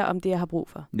 Jeg beder om det, jeg har brug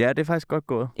for. Ja, det er faktisk godt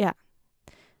gået. Ja.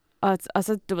 Og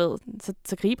så, du ved,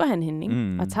 så griber han hende,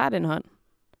 ikke? Og tager den hånd.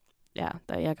 Ja,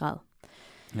 der er jeg græd.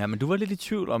 Ja, men du var lidt i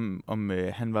tvivl om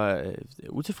han var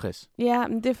utilfreds. Ja,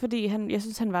 men det er fordi, jeg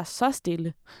synes, han var så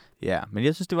stille. Ja, men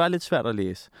jeg synes, det var lidt svært at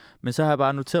læse. Men så har jeg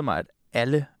bare noteret mig,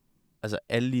 at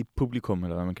alle i publikum,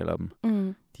 eller hvad man kalder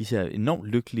dem, de ser enormt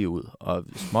lykkelige ud og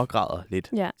smågræder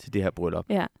lidt til det her bryllup.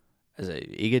 Ja. Altså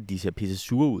ikke, at de ser pisse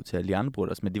sure ud til alle de andre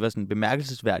bryllup, men de var sådan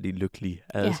bemærkelsesværdigt lykkelige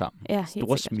alle sammen. Ja,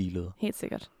 Store smilede. Helt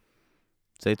sikkert.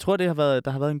 Så jeg tror, der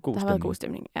har været en god stemning. Der har været en god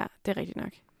stemning, ja, det er rigtigt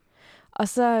nok. Og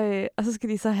så skal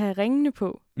de så have ringene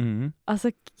på. Mm-hmm. Og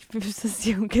så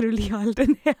siger hun, kan du lige holde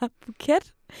den her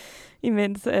buket,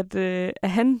 imens at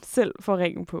han selv får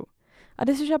ringen på. Og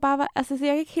det synes jeg bare var, altså jeg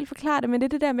kan ikke helt forklare det, men det er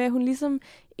det der med, at hun ligesom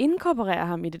inkorporerer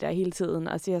ham i det der hele tiden,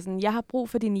 og siger sådan, jeg har brug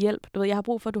for din hjælp, du ved, jeg har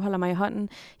brug for, at du holder mig i hånden,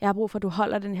 jeg har brug for, at du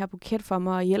holder den her buket for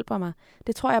mig og hjælper mig.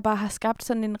 Det tror jeg bare har skabt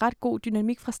sådan en ret god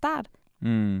dynamik fra start.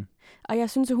 Mm. Og jeg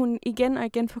synes, at hun igen og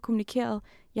igen får kommunikeret,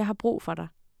 jeg har brug for dig.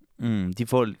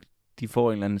 De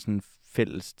får en eller anden sådan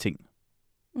fælles ting.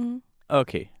 Mm.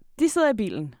 Okay. De sidder i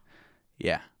bilen.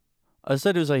 Ja. Og så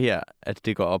er det jo så her, at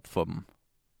det går op for dem,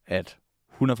 at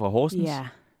hun er fra Horsens,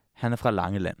 han er fra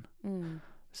Langeland. Mm.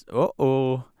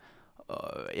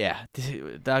 Ja,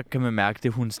 der kan man mærke,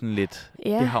 det hun sådan lidt,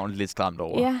 det har hun lidt stramt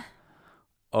over. Ja.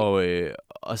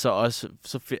 Og så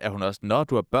er hun også, når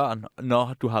du har børn,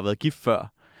 når du har været gift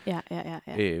før. Ja.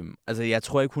 Altså, jeg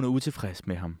tror ikke, hun er utilfreds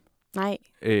med ham. Nej.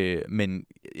 Men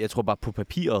jeg tror bare på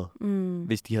papiret,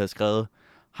 hvis de havde skrevet,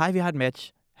 hej, vi har et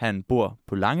match, han bor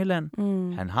på Langeland,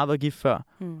 han har været gift før,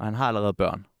 og han har allerede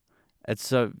børn.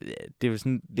 Altså, det er jo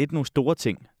sådan lidt nogle store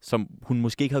ting, som hun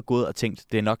måske ikke havde gået og tænkt,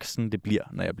 det er nok sådan, det bliver,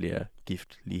 når jeg bliver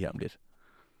gift lige her om lidt.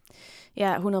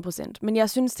 Ja, 100%. Men jeg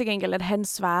synes til gengæld, at han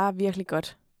svarer virkelig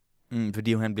godt.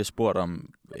 Fordi han bliver spurgt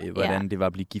om, hvordan det var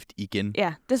at blive gift igen.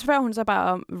 Ja, det spørger hun så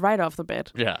bare om right off the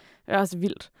bat. Ja. Det er også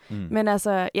vildt. Men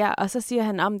altså, ja, og så siger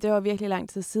han, det var virkelig lang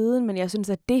tid siden, men jeg synes,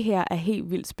 at det her er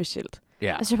helt vildt specielt.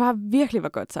 Ja. Altså, det bare virkelig var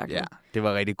godt sagt. Ja, det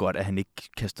var rigtig godt, at han ikke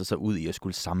kastede sig ud i at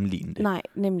skulle sammenligne det. Nej,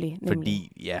 nemlig.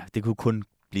 Fordi, det kunne kun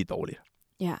blive dårligt.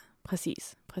 Ja,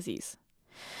 præcis.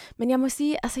 Men jeg må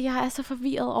sige, altså jeg er så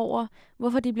forvirret over,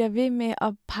 hvorfor de bliver ved med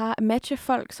at matche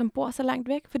folk, som bor så langt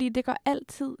væk, fordi det går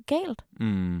altid galt.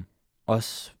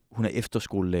 Også, hun er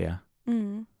efterskolelærer.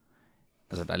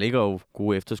 Altså, der ligger jo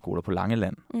gode efterskoler på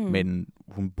Langeland, men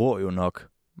hun bor jo nok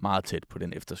meget tæt på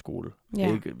den efterskole.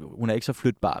 Ja. Hun er ikke så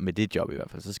flytbar med det job i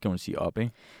hvert fald, så skal hun sige op,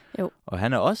 ikke? Jo. Og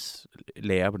han er også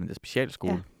lærer på den der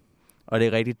specialskole. Ja. Og det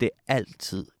er rigtigt, det er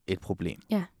altid et problem.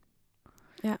 Ja.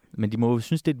 Men de må jo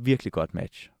synes, det er et virkelig godt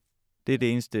match. Det er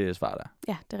det eneste svar, der.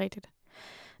 Ja, det er rigtigt.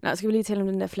 Nå, skal vi lige tale om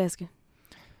den der flaske?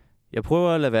 Jeg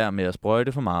prøver at lade være med at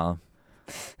sprøjte for meget.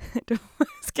 Du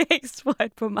skal ikke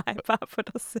sprøjte på mig, bare på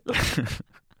dig selv.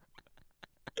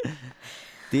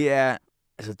 Det er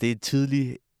et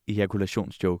tidlig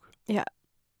ejakulationsjoke. Ja.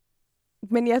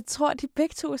 Men jeg tror, de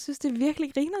begge to synes, det er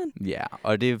virkelig grineren. Ja,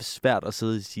 og det er svært at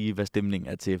sidde og sige, hvad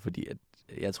stemningen er til, fordi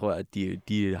jeg tror, at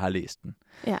de har læst den.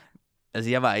 Ja. Altså,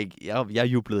 jeg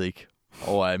jublede ikke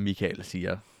over, at Michael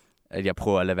siger, at jeg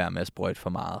prøver at lade være med at sprøjte for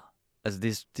meget. Altså,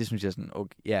 det synes jeg sådan,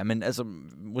 okay, ja, men altså,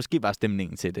 måske var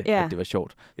stemningen til det, at det var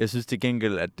sjovt. Jeg synes til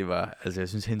gengæld, at det var, altså, jeg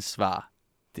synes, hendes svar,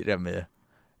 det der med,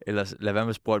 eller lad være med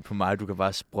at sprøjte på mig, du kan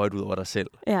bare sprøjte ud over dig selv.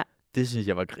 Ja. Det synes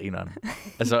jeg var grineren.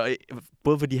 Altså,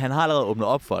 både fordi han har allerede åbnet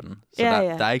op for den, så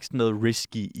der er ikke sådan noget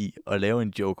risky i at lave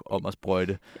en joke om at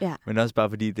sprøjte, men også bare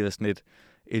fordi det er sådan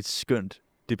et skønt,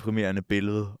 deprimerende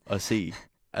billede at se,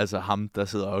 altså ham, der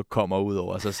sidder og kommer ud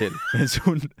over sig selv,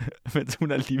 mens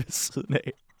hun er lige ved siden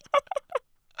af.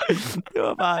 Det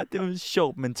var et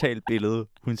sjovt mentalt billede,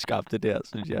 hun skabte der,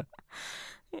 synes jeg.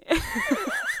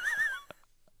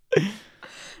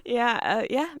 Ja,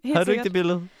 helt sikkert. Har du ikke det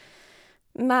billede?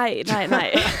 Nej.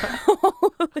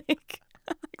 Overhovedet ikke.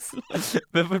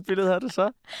 Hvad for et billede har du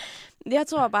så? Jeg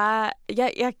tror bare,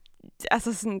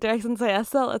 altså sådan, det er ikke sådan, at jeg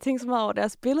sad og tænkte så meget over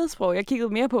deres billedsprog. Jeg kiggede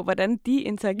mere på, hvordan de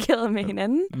interagerede med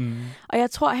hinanden. Og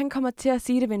jeg tror, han kommer til at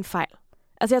sige det ved en fejl.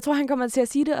 Altså, jeg tror, han kommer til at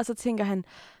sige det, og så tænker han,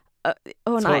 nej.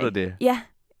 Tror du det?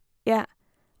 Ja.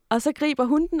 Og så griber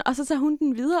hun den, og så tager hun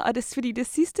den videre. Og det er fordi det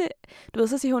sidste, du ved,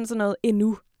 så siger hun sådan noget,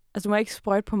 endnu. Altså, du må ikke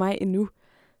sprøjte på mig endnu.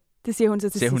 Det siger hun så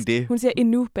til sidst. Hun det? Hun siger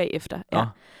endnu bagefter. Ja.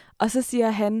 Og så siger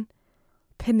han,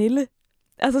 Pernille.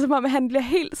 Altså, som om han bliver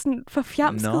helt sådan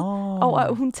forfjamsket over,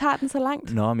 at hun tager den så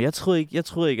langt. Nå, men jeg troede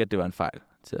ikke, at det var en fejl.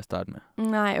 til at starte med.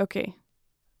 Nej, okay.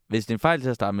 Hvis det er en fejl til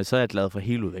at starte med, så er jeg glad for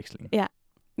hele udvekslingen. Ja.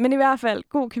 Men i hvert fald,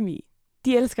 god kemi.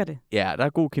 De elsker det. Ja, der er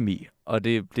god kemi, og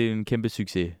det er en kæmpe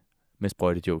succes med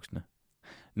sprøjtejokesene.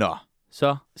 Nå,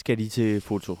 så skal de til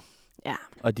foto. Ja.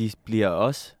 Og de bliver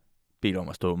også bedt om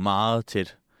at stå meget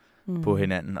tæt på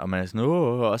hinanden, og man er sådan,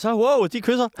 og så, wow, de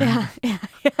kysser.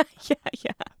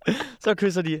 Ja. Så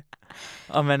kysser de,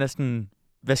 og man er sådan,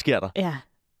 hvad sker der?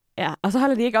 Ja. Og så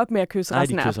holder de ikke op med at kysse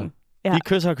resten af aftenen. Ja. De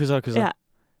kysser. Ja.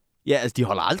 Ja, altså, de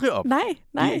holder aldrig op.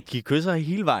 Nej. De kysser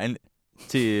hele vejen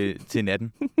til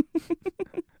natten.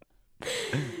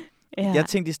 Ja. Jeg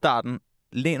tænkte i starten,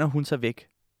 læner hun sig væk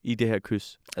i det her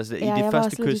kys? Altså, i det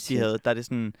første kys, de havde, der er det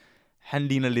sådan, han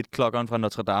ligner lidt klokkeren fra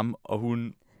Notre Dame, og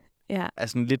hun er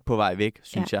sådan lidt på vej væk,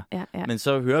 synes jeg. Ja. Men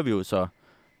så hører vi jo så,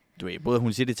 du ved, både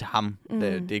hun siger det til ham,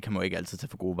 det kan man jo ikke altid tage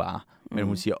for gode varer, men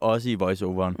hun siger også i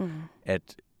voiceoveren,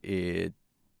 at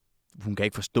hun kan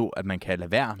ikke forstå, at man kan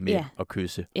lade være med at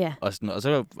kysse. Ja. Og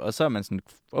så er man sådan,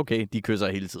 okay, de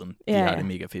kysser hele tiden. De har det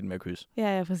mega fedt med at kysse.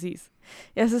 Ja, præcis.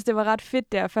 Jeg synes, det var ret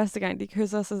fedt der, første gang de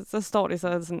kysser, så står det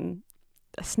så sådan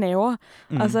snaver,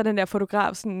 og så er den der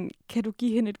fotograf sådan, kan du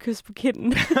give hende et kys på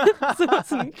kinden? Så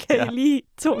sådan, kan I lige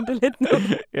tone det lidt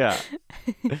ned?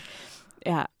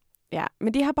 Ja,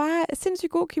 men de har bare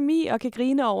sindssygt god kemi, og kan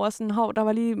grine over sådan, der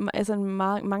var lige altså,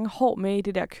 mange hår med i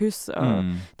det der kys, og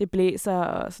det blæser,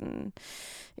 og sådan,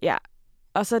 ja.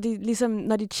 Og så er de ligesom,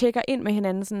 når de tjekker ind med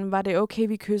hinanden, sådan, var det okay,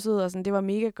 vi kyssede, og sådan, det var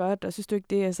mega godt, og synes du ikke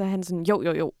det? Og så er han sådan,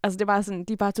 jo. Altså det var sådan,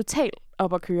 de er bare totalt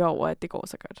op at køre over, at det går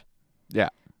så godt. Ja.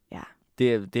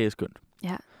 Det er skønt.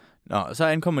 Ja. Nå, så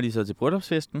ankommer de så til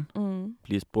bryllupsfesten,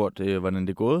 bliver spurgt, hvordan det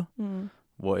er gået,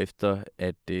 hvorefter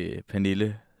at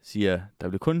Pernille siger, der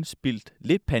blev kun spildt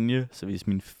lidt panje, så hvis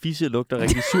min fisse lugter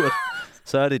rigtig surt,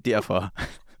 så er det derfor.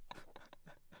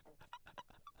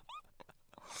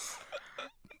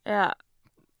 Ja.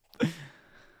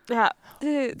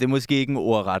 Det er måske ikke en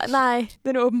ordret. Nej, det er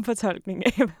en åben fortolkning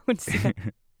af, hvad hun siger.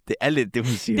 Det er lidt det,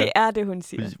 hun siger. Det er det, hun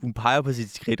siger. Hun peger på sit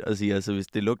skridt og siger, så hvis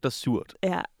det lugter surt.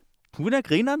 Ja. Hun er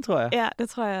grineren, tror jeg. Ja, det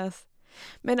tror jeg også.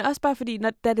 Men også bare fordi,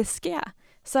 da det sker,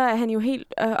 så er han jo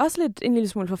helt, også lidt en lille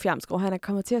smule for fjamskrå. Han er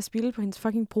kommet til at spille på hendes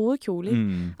fucking brudekjole,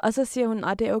 ikke? Og så siger hun,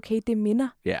 at det er okay, det minder.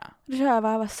 Ja. Det tror jeg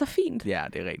bare var så fint. Ja,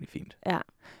 det er rigtig fint. Ja.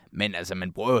 Men altså,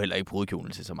 man bruger jo heller ikke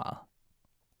brudekjolen til så meget.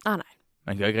 Nej.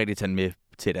 Man kan jo ikke rigtig tage den med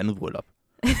til et andet bryllup.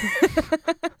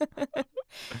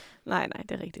 Nej,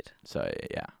 det er rigtigt. Så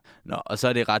ja. Nå, og så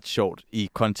er det ret sjovt i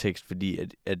kontekst, fordi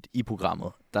at i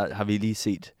programmet, der har vi lige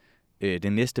set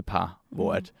det næste par,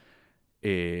 hvor at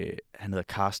han hedder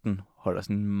Karsten, holder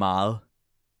sådan en meget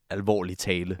alvorlig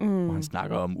tale, hvor han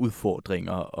snakker om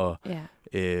udfordringer og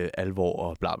alvor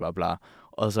og bla bla bla.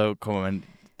 Og så kommer man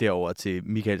derover til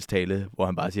Michaels tale, hvor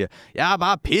han bare siger, jeg er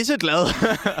bare pisseglad.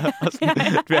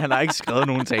 Han har ikke skrevet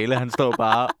nogen tale, han står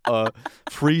bare og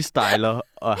freestyler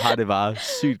og har det bare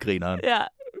sygt grineren. Ja.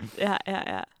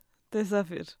 Det er så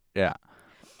fedt. Ja,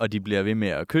 og de bliver ved med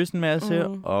at kysse en masse,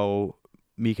 og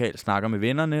Michael snakker med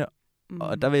vennerne,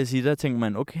 og der vil jeg sige, der tænker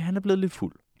man, okay, han er blevet lidt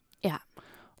fuld. Ja.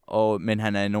 Men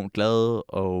han er enormt glad,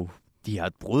 og de har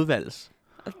et brudvals.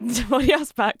 Hvor de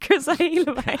også bare kysser hele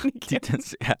vejen igennem.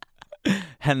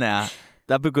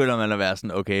 Der begynder man at være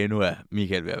sådan, okay, nu er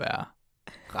Michael ved at være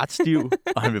ret stiv,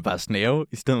 og han vil bare snæve,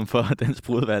 i stedet for den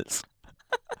brudvals.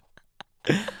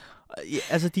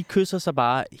 Altså, de kysser sig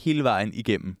bare hele vejen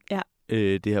igennem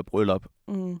det her bryllup.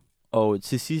 Og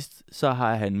til sidst, så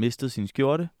har han mistet sin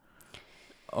skjorte,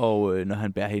 og når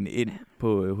han bærer hende ind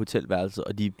på hotelværelset,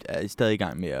 og de er stadig i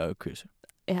gang med at kysse.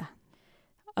 Ja.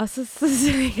 Og så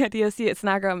ligger de og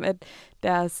snakker om, at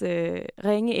deres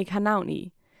ringe ikke har navn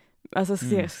i. Og så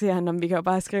siger han, om vi kan jo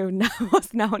bare skrive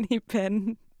vores navn i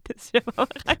panden. Det synes jeg var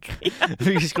ret griner.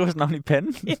 Vi kan skrive vores navn i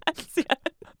panden? Ja, det siger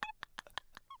han.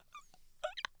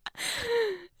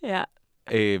 Ja.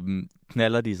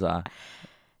 Knaller de sig?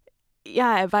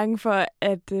 Jeg er bange for,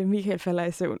 at Michael falder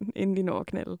i søvn, inden de når at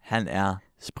knalde. Han er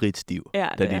spritstiv,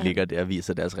 da de ligger der og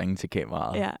viser deres ringe til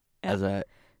kameraet. Ja. Altså,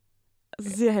 og så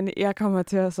siger han, jeg kommer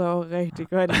til at sove rigtig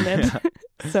godt i nat.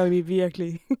 Så er vi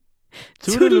virkelig...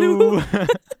 Tudelu!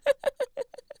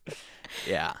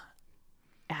 Ja.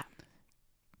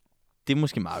 Det er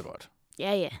måske meget godt.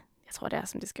 Ja. Jeg tror, det er,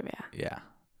 som det skal være. Ja.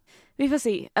 Vi får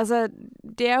se. Altså,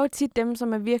 det er jo tit dem,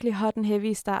 som er virkelig hot and heavy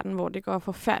i starten, hvor det går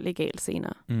forfærdeligt galt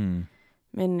senere.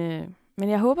 Men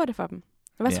jeg håber det for dem.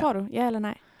 Hvad tror du? Ja eller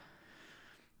nej?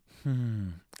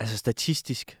 Altså,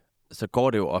 statistisk, så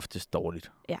går det jo oftest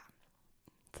dårligt. Ja.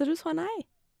 Så du tror nej?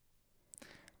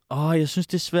 Jeg synes,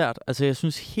 det er svært. Altså, jeg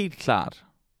synes helt klart,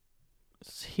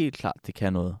 det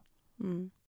kan noget.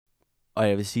 Og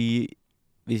jeg vil sige,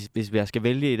 hvis jeg skal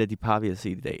vælge et af de par, vi har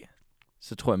set i dag,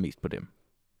 så tror jeg mest på dem.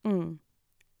 Mm.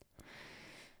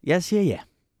 Jeg siger ja.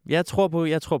 Jeg tror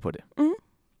på det. Mm.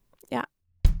 Ja.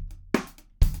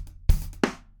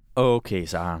 Okay,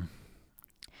 Sara.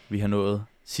 Vi har nået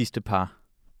sidste par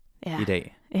i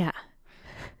dag. Ja.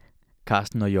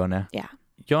 Karsten og Jonna. Ja.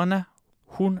 Jonna,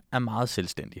 hun er meget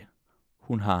selvstændig.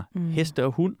 Hun har heste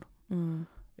og hund. Mm.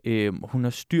 Hun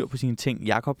har styr på sine ting.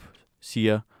 Jakob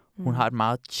siger, hun har et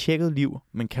meget tjekket liv,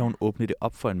 men kan hun åbne det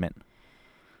op for en mand?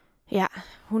 Ja,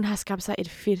 hun har skabt sig et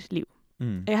fedt liv.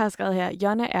 Mm. Jeg har skrevet her,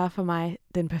 Jonna er for mig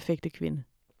den perfekte kvinde.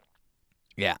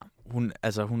 Ja, hun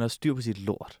har styr på sit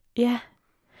lort. Ja,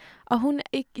 og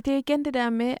det er igen det der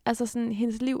med, altså sådan,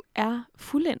 hendes liv er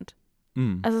fuldendt.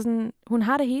 Mm. Altså sådan, hun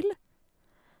har det hele.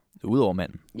 Udover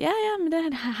manden. Ja,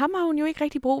 men ham har hun jo ikke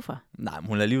rigtig brug for. Nej, men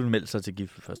hun har alligevel meldt sig til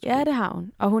gift ved første Ja, blik. det har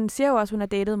hun. Og hun siger jo også, at hun har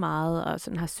datet meget, og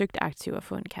sådan har søgt aktivt at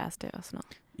få en kæreste og sådan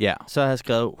noget. Ja, så har jeg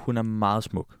skrevet, hun er meget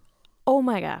smuk. Oh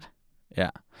my god. Ja,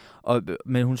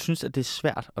 men hun synes, at det er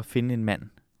svært at finde en mand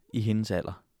i hendes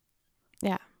alder.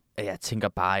 Ja. Jeg tænker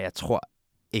bare, jeg tror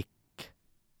ikke,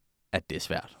 at det er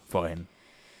svært for hende.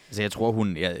 Altså, jeg tror,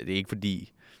 det er ikke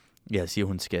fordi, jeg siger,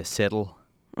 hun skal settle.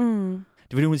 Mm.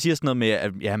 Det er fordi, hun siger sådan noget med,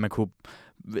 at ja, man kunne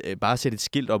bare sætte et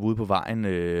skilt op ude på vejen,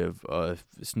 og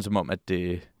sådan som om, at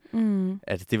det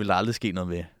vil der aldrig ske noget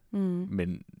med. Mm.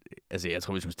 Men altså, jeg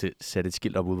tror, hvis hun satte et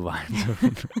skilt op ude på vejen, så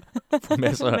hun får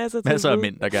masser af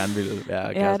mænd, der gerne vil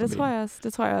være kærester. Ja,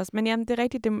 det tror jeg også. Men jamen, det er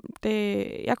rigtigt.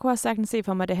 Jeg kunne også sagtens se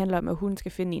for mig, at det handler om, at hun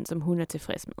skal finde en, som hun er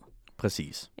tilfreds med.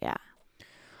 Præcis. Ja.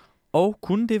 Og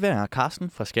kunne det være Karsten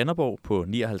fra Skanderborg på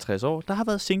 59 år, der har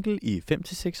været single i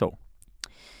 5-6 år?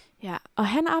 Ja, og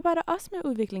han arbejder også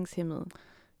med udviklingshæmmede.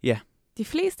 Ja. De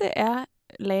fleste er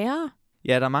lærere.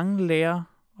 Ja, der er mange lærere,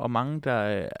 og mange,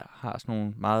 der har sådan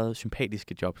nogle meget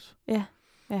sympatiske jobs. Ja,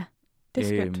 det er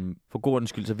skønt. For god ordens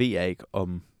skyld, så ved jeg ikke,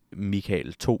 om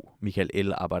Michael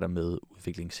L. arbejder med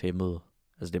udviklingshæmmede.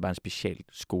 Altså, det er bare en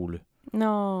specialskole.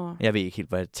 Nå. Jeg ved ikke helt,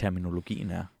 hvad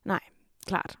terminologien er. Nej,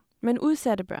 klart. Men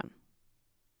udsatte børn.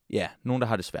 Ja, nogen, der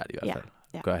har det svært i hvert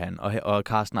fald, gør han. Og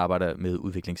Karsten arbejder med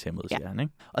udviklingshæmmede, siger han,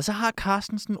 ikke? Og så har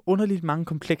Karsten sådan underligt mange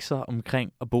komplekser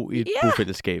omkring at bo i et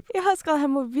bofællesskab. Jeg har skrevet, at han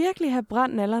må virkelig have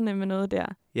brændt nallerne med noget der.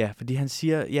 Ja, fordi han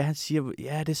siger,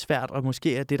 det er svært, og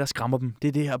måske er det, der skræmmer dem, det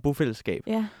er det her bofællesskab.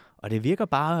 Ja. Og det virker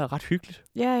bare ret hyggeligt.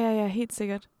 Ja, helt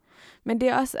sikkert. Men det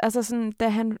er også, altså sådan, det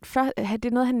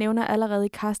er noget, han nævner allerede i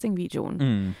castingvideoen.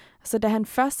 Mm. Så da han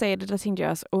først sagde det, der tænkte jeg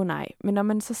også, nej. Men når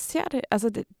man så ser det,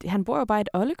 altså han bor jo bare i et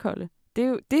oldekolde.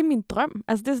 Det er min drøm.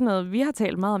 Altså det er sådan noget, vi har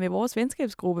talt meget om i vores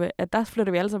venskabsgruppe, at der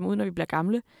flytter vi alle sammen ud, når vi bliver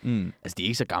gamle. Mm. Altså de er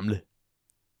ikke så gamle.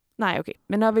 Nej, okay.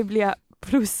 Men når vi bliver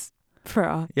plus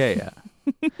 40. Ja.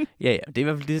 Ja, det er i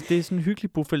hvert fald det er sådan en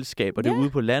hyggelig bofællesskab, og det er ude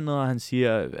på landet, og han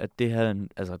siger, at det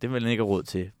vil han ikke have råd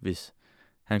til, hvis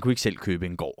han kunne ikke selv købe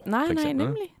en gård. Nej, for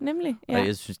eksempel, nemlig. Ja. Og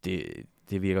jeg synes,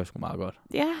 det virker sgu meget godt.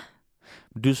 Ja.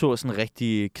 Du så sådan en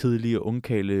rigtig kedelig og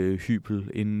ungkale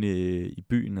hybel inde i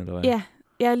byen, eller hvad?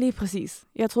 Ja, lige præcis.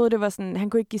 Jeg troede, det var sådan, han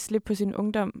kunne ikke give slip på sin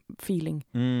ungdom-feeling.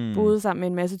 Boede sammen med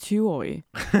en masse 20-årige.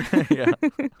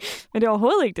 Men det er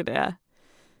overhovedet ikke det der.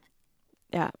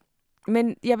 Ja.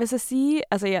 Men jeg vil så sige,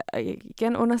 altså jeg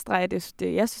igen understreger det,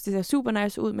 jeg synes, det ser super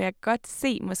nice ud, men jeg kan godt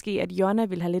se måske, at Jonna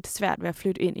vil have lidt svært ved at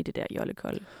flytte ind i det der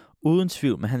jollekolde. Uden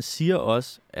tvivl, men han siger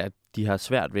også, at de har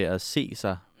svært ved at se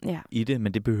sig i det,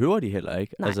 men det behøver de heller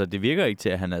ikke. Nej. Altså det virker ikke til,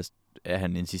 at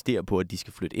han insisterer på, at de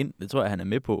skal flytte ind. Det tror jeg, han er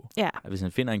med på. Ja. At hvis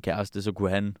han finder en kæreste, så kunne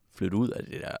han flytte ud af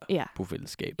det der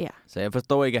bofællesskab. Ja. Så jeg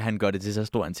forstår ikke, at han gør det til så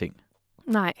stor en ting.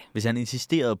 Nej. Hvis han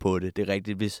insisterede på det, det er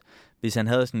rigtigt. Hvis han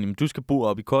havde sådan, du skal bo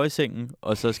op i køjesengen,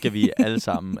 og så skal vi alle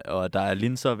sammen, og der er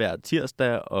linser hver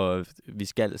tirsdag, og vi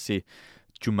skal se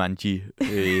Jumanji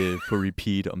på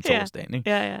repeat om torsdagen, ikke?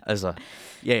 Ja. Altså,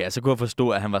 så kunne jeg forstå,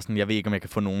 at han var sådan, jeg ved ikke, om jeg kan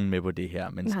få nogen med på det her,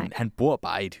 men sådan, han bor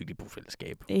bare i et hyggeligt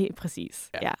bofællesskab. Præcis,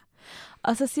 ja.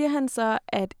 Og så siger han så,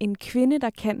 at en kvinde, der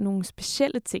kan nogle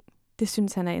specielle ting, det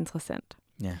synes han er interessant.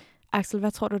 Ja. Axel,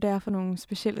 hvad tror du, det er for nogle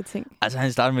specielle ting? Altså,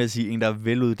 han starter med at sige, en, der er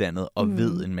veluddannet og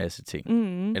ved en masse ting.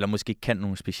 Mm. Eller måske kan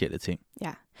nogle specielle ting.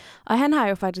 Ja, og han har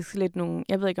jo faktisk lidt nogle,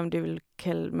 jeg ved ikke, om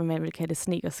man vil kalde det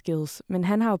sneaker skills, men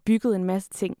han har jo bygget en masse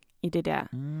ting i det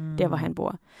der hvor han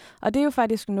bor. Og det er jo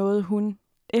faktisk noget, hun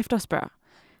efterspørger.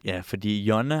 Ja, fordi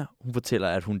Jonna, hun fortæller,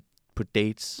 at hun på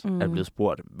dates er blevet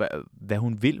spurgt, hvad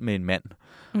hun vil med en mand.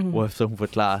 Hvorefter hun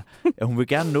forklarer, at hun vil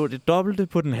gerne nå det dobbelte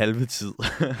på den halve tid.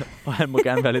 Og han må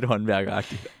gerne være lidt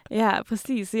håndværkeragtig. Ja,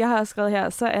 præcis. Jeg har også skrevet her,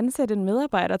 så ansæt en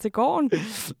medarbejder til gården.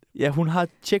 Ja, hun har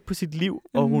tjek på sit liv,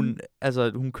 og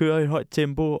hun kører i et højt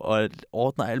tempo, og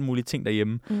ordner alle mulige ting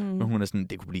derhjemme. Men hun er sådan,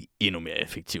 det kunne blive endnu mere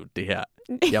effektivt, det her.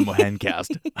 Jeg må have en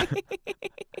kæreste.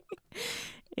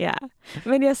 Ja,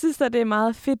 men jeg synes, at det er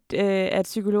meget fedt, at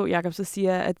psykolog Jakob så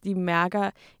siger, at de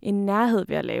mærker en nærhed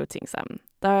ved at lave ting sammen.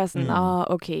 Der er sådan,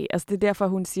 okay. Altså, det er derfor,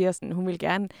 hun siger sådan, hun vil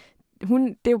gerne...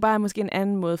 det er jo bare måske en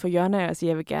anden måde for Jonna at sige, at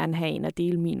jeg vil gerne have en at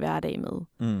dele min hverdag med.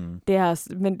 Det er også,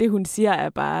 men det, hun siger, er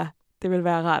bare... Det ville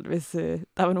være rart, hvis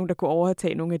der var nogen, der kunne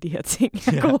overtage nogle af de her ting.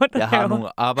 Jeg har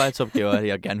nogle arbejdsopgaver,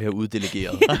 jeg gerne vil have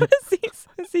uddelegeret. Ja,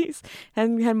 præcis.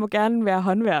 Han må gerne være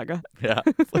håndværker. Ja,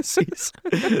 præcis.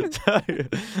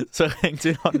 Så ring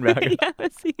til håndværker. Ja,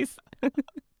 præcis.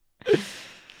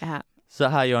 Ja. Så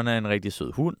har Jonna en rigtig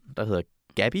sød hund, der hedder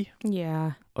Gabby.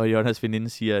 Ja. Og Jonnas veninde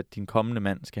siger, at din kommende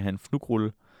mand skal have en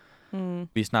flugrulle.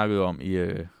 Vi snakkede jo om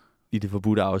i det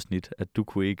forbudte afsnit, at du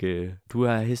kunne ikke... du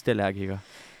er hesteallergiker.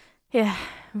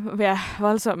 Ja,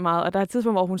 voldsomt meget. Og der er et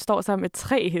tidspunkt, hvor hun står sammen med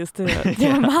 3 heste, og det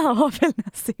er meget overvældende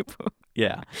at se på.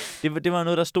 Ja, det var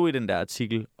noget, der stod i den der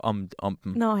artikel om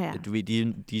dem. Nå ja. Du ved,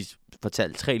 de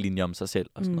fortalte 3 linjer om sig selv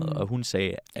og sådan noget, og hun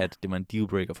sagde, at det var en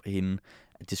dealbreaker for hende,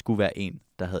 at det skulle være en,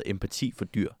 der havde empati for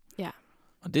dyr. Ja.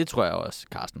 Og det tror jeg også,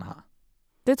 Karsten har.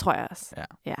 Det tror jeg også.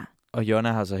 Ja. Og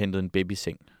Jonna har så hentet en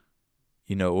babyseng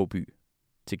i Nørre Åby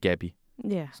til Gabby.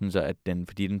 Ja. Sådan så, at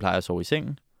fordi den plejer at sove i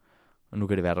sengen, og nu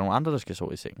kan det være, at der er nogle andre, der skal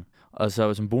sove i sengen. Og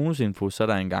så som bonusinfo, så er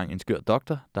der engang en skør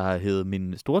doktor, der har hævet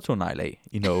min stortånegl af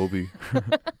i Nørre Åby.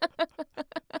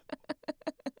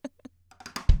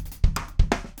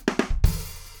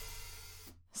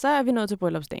 Så er vi nået til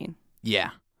bryllupsdagen. Ja. Yeah.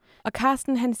 Og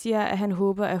Karsten, han siger, at han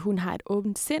håber, at hun har et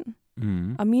åbent sind.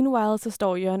 Og meanwhile, så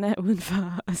står Jonna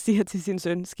udenfor og siger til sin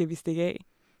søn, skal vi stikke af?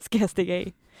 Skal jeg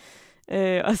stikke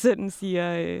af? Og sønnen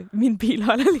siger, min bil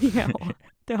holder lige herovre.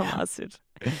 Det var meget sødt.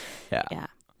 Ja.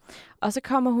 Og så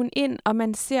kommer hun ind, og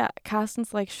man ser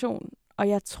Karstens reaktion. Og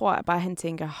jeg tror bare, han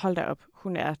tænker, hold da op,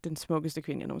 hun er den smukkeste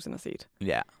kvinde, jeg nogensinde har set.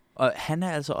 Ja, og han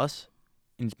er altså også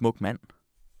en smuk mand.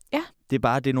 Ja. Det er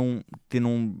bare,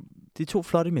 det er 2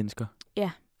 flotte mennesker.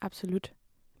 Ja, absolut.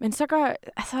 Men så går,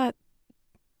 altså,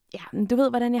 ja, du ved,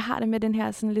 hvordan jeg har det med den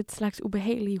her sådan lidt slags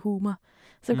ubehagelige humor.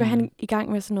 Så går han i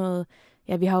gang med sådan noget,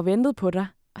 ja, vi har jo ventet på dig.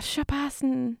 Og så bare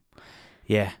sådan,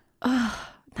 ja.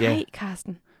 Nej,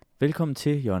 Karsten. Velkommen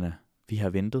til, Jonna. Vi har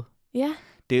ventet. Ja.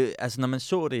 Det, altså, når man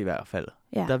så det i hvert fald,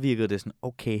 der virkede det sådan,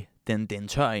 okay, den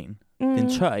tør en. Den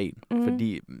tør en,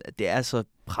 fordi det er så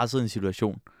presset en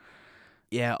situation.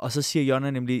 Ja, og så siger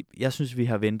Jonna nemlig, jeg synes, vi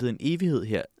har ventet en evighed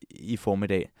her i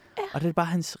formiddag. Ja. Og det er bare,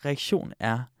 hans reaktion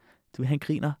er, han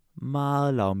griner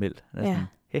meget lavmældt. Han er sådan,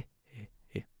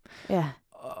 Ja.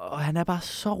 Og han er bare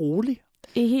så rolig.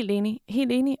 Jeg er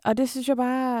helt enig. Og det synes jeg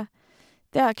bare,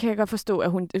 der kan jeg godt forstå,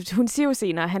 at hun siger jo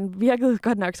senere, at han virkede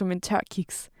godt nok som en tør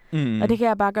kiks. Og det kan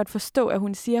jeg bare godt forstå, at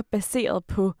hun siger, baseret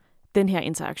på den her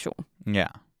interaktion. Ja.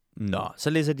 Nå, så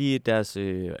læser de deres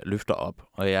løfter op,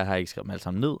 og jeg har ikke skrevet dem alle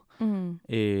sammen ned.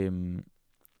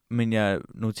 Men jeg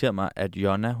noterer mig, at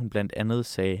Jonna, hun blandt andet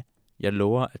sagde, jeg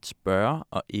lover at spørge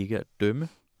og ikke at dømme.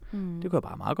 Det kunne jeg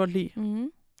bare meget godt lide.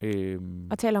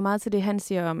 Og taler meget til det, han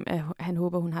siger om, at han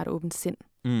håber, hun har et åbent sind.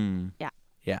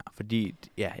 Ja, fordi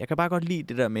jeg kan bare godt lide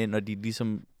det der med, når de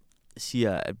ligesom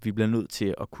siger, at vi bliver nødt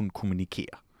til at kunne kommunikere.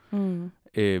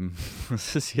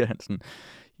 Så siger han sådan,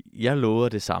 jeg lover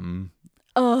det samme.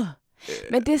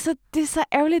 Men det er så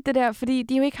ærgerligt det der, fordi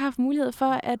de jo ikke har haft mulighed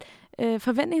for at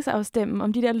forventningsafstemme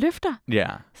om de der løfter. Ja.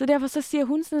 Så derfor så siger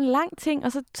hun sådan en lang ting,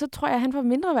 og så tror jeg, at han får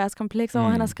mindreværdskompleks over,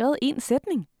 at han har skrevet en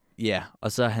sætning. Ja,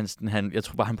 og så jeg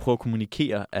tror bare, han prøver at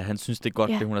kommunikere, at han synes, det er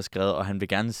godt, det hun har skrevet, og han vil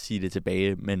gerne sige det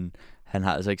tilbage, men han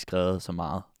har altså ikke skrevet så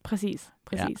meget. Præcis.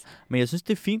 Ja. Men jeg synes,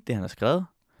 det er fint, det han har skrevet.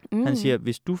 Han siger,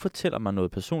 hvis du fortæller mig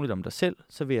noget personligt om dig selv,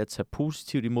 så vil jeg tage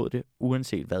positivt imod det,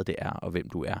 uanset hvad det er og hvem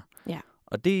du er. Ja.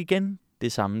 Og det er igen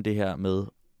det samme, det her med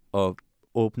at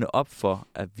åbne op for,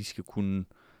 at vi skal kunne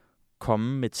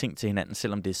komme med ting til hinanden,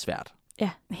 selvom det er svært. Ja,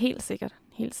 helt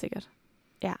sikkert.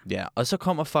 Ja, og så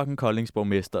kommer fucking Koldings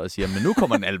borgmester og siger, men nu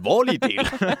kommer en alvorlig del.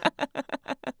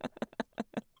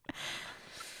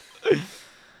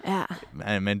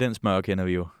 Ja. Men den smør kender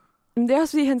vi jo. Men det er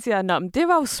også fordi, han siger, nå, men det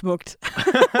var jo smukt.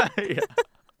 Ja.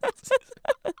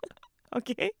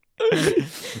 Okay.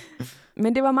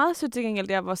 Men det var meget sødt til gengæld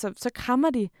der, hvor så krammer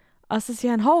de, og så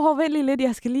siger han, hov, vent lige lidt,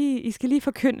 I skal lige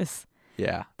forkyndes.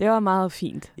 Ja. Det var meget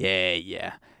fint.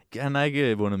 Ja. Han har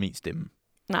ikke vundet min stemme.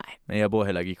 Nej. Men jeg bor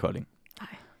heller ikke i Kolding.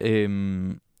 Nej.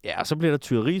 Ja, og så bliver der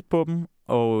tyveri på dem,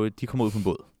 og de kommer ud på en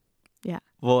båd. Ja.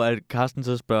 Hvor Karsten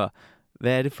så spørger,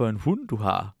 hvad er det for en hund, du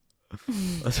har?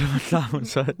 Og så forklarer hun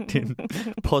så, at det er en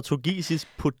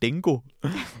portugisisk podengo.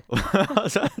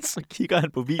 Og så kigger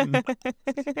han på bilen og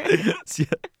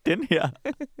siger, den her.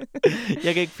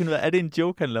 Jeg kan ikke finde ud af, er det en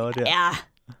joke, han laver der? Ja,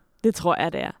 det tror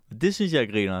jeg, det er. Det synes jeg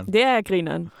er grineren. Det er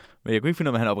grineren. Men jeg kunne ikke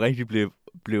finde ud af, at han oprigtigt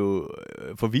blev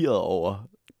forvirret over.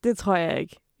 Det tror jeg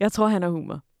ikke. Jeg tror, han har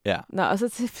humor. Ja. Nå, og så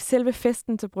til selve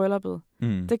festen til brylluppet.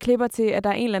 Det klipper til, at der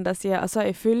er en eller anden, der siger, og så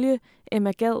ifølge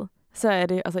Emma Gad, så er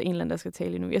det, og så en eller anden, der skal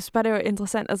tale nu. Jeg synes bare, det var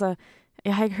interessant. Altså,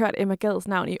 jeg har ikke hørt Emma Gads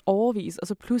navn i overvis, og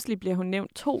så pludselig bliver hun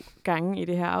nævnt 2 gange i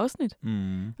det her afsnit.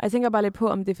 Og jeg tænker bare lidt på,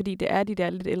 om det er, fordi det er de der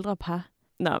lidt ældre par.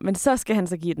 Nå, men så skal han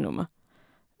så give et nummer.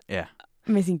 Ja.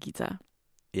 Med sin guitar.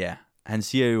 Ja. Han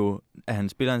siger jo, at han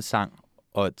spiller en sang,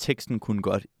 og teksten kunne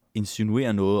godt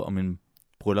insinuere noget om en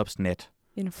bryllupsnat.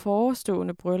 En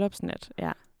forestående bryllupsnat,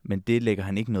 ja. Men det lægger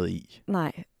han ikke noget i.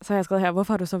 Nej, så har jeg skrevet her,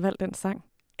 hvorfor har du så valgt den sang?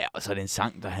 Ja, og så er det en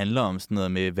sang, der handler om sådan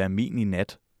noget med at være min i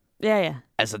nat. Ja.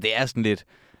 Altså, det er sådan lidt,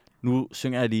 nu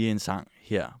synger jeg lige en sang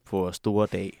her på store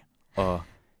dag, og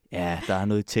ja, der er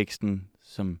noget i teksten,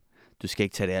 som du skal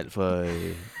ikke tage det alt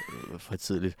for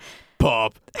tidligt.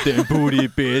 Pop, den booty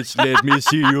bitch, let me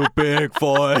see you beg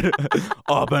for it.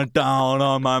 Up and down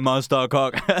on my monster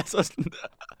cock. Altså sådan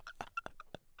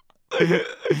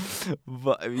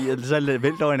så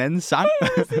vælter over en anden sang.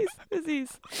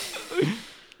 Præcis.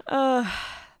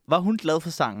 Var hun glad for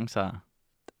sangen, så?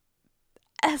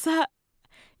 Altså,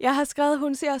 jeg har skrevet, at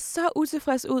hun ser så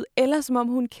utilfreds ud, eller som om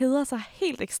hun keder sig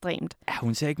helt ekstremt. Ja,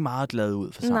 hun ser ikke meget glad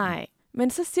ud for sangen. Nej, men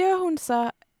så siger hun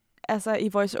så, altså i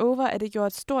voice-over, at det gjorde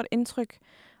et stort indtryk,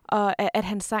 og at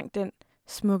han sang den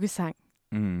smukke sang.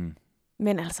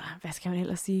 Men altså, hvad skal man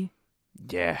ellers sige?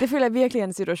 Ja. Yeah. Det føler jeg virkelig er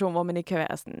en situation, hvor man ikke kan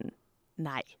være sådan,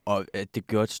 nej. Og det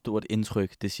gør et stort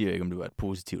indtryk. Det siger jeg ikke, om det var et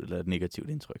positivt eller et negativt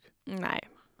indtryk. Nej.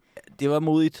 Det var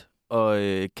modigt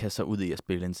at kaste sig ud i at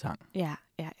spille en sang. Ja.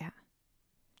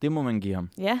 Det må man give ham.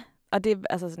 Ja, og det,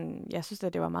 altså sådan, jeg synes,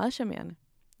 at det var meget charmerende.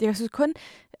 Jeg synes kun,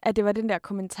 at det var den der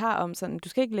kommentar om sådan, du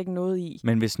skal ikke lægge noget i.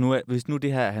 Men hvis nu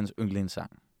det her er hans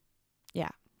yndlingssang, ja.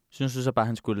 Synes du så bare, at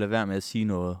han skulle lade være med at sige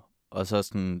noget, og så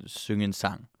sådan synge en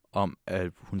sang om,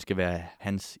 at hun skal være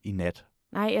hans i nat?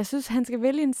 Nej, jeg synes, han skal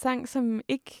vælge en sang, som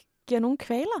ikke giver nogen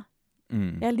kvaler.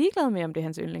 Jeg er ligeglad med, om det er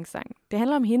hans yndlingssang. Det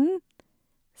handler om hende.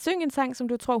 Syng en sang, som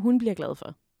du tror, hun bliver glad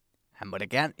for. Han må da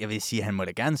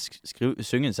gerne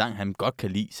synge en sang, han godt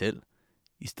kan lide selv.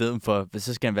 I stedet for,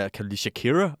 så skal han være, kan du lide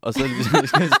Shakira? Og så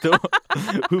skal han stå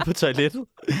ude på toilettet,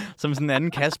 som sådan en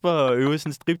anden Kasper, og øve sådan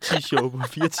en striptease-show på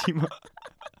 4 timer.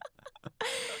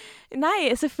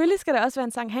 Nej, selvfølgelig skal der også være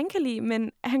en sang, han kan lide,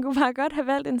 men han kunne bare godt have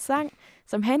valgt en sang,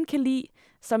 som han kan lide,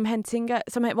 som han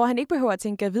tænker, hvor han ikke behøver at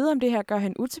tænke, at vide om det her gør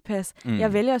han utilpas.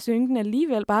 Jeg vælger at synge den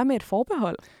alligevel, bare med et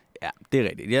forbehold. Ja, det er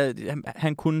rigtigt.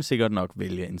 Han kunne sikkert nok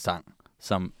vælge en sang,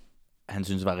 som han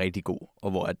synes var rigtig god,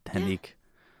 og hvor at han ikke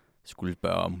skulle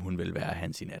spørge, om hun ville være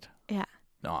hans i nat. Ja.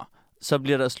 Nå, så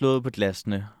bliver der slået på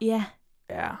glasene. Ja.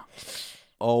 Ja.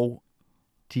 Og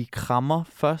de krammer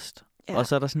først, og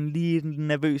så er der sådan lige et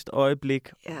nervøst øjeblik,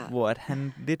 hvor at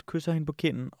han lidt kysser hende på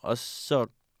kinden, og så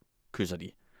kysser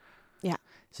de. Ja.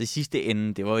 Så i sidste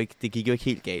ende, det gik jo ikke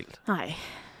helt galt. Nej.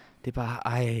 Det er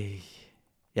bare,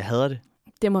 jeg hader det.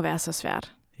 Det må være så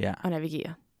svært at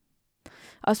navigere.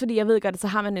 Også fordi jeg ved godt, at så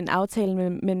har man en aftale,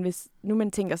 men hvis nu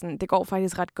man tænker sådan, det går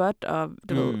faktisk ret godt, og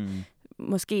du ved,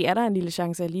 måske er der en lille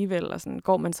chance alligevel, og sådan,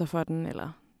 går man så for den,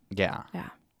 eller? Ja,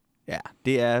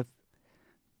 det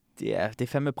er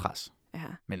fandme pres. Ja.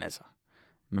 Men altså,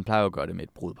 man plejer jo at gøre det med et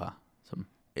brudepar, som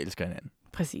elsker hinanden.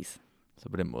 Præcis. Så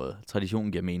på den måde,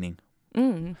 traditionen giver mening.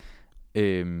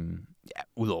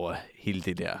 Udover hele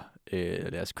det der,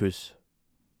 deres kys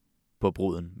på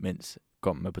bruden, mens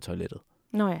kom med på toilettet.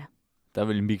 Nå ja. Der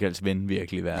ville Michaels ven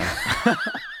virkelig være.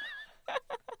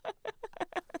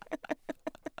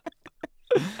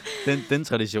 den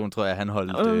tradition, tror jeg, han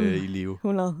holdt i live.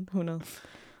 100.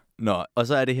 Nå, og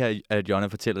så er det her, at Jonna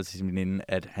fortæller til sin veninde,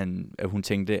 at hun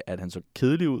tænkte, at han så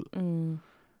kedelig ud.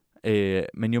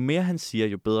 Men jo mere han siger,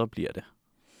 jo bedre bliver det.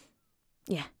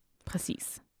 Ja,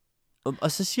 præcis.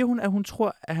 Og så siger hun, at hun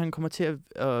tror, at han kommer til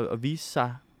at vise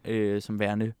sig som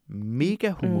værende mega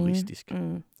humoristisk.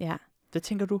 Ja. Hvad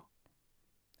tænker du?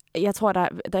 Jeg tror, der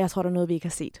er noget, vi ikke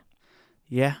har set.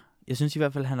 Ja, jeg synes i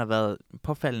hvert fald, han har været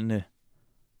påfaldende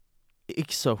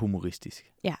ikke så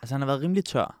humoristisk. Ja. Altså, han har været rimelig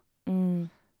tør.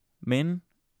 Men,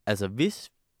 altså,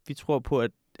 hvis vi tror på,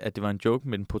 at det var en joke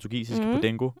med den portugisiske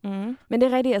Podengo. Men det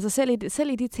er rigtigt, altså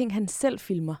selv i de ting, han selv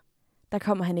filmer, der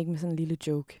kommer han ikke med sådan en lille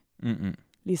joke.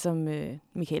 Ligesom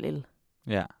Michael L.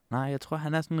 Ja, nej, jeg tror,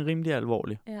 han er sådan rimelig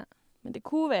alvorlig. Ja, men det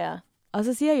kunne være. Og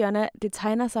så siger Jonna, det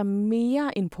tegner sig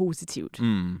mere end positivt.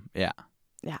 Ja.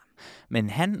 Ja.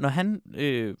 Men når han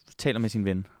taler med sin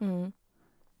ven,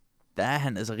 der er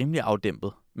han altså rimelig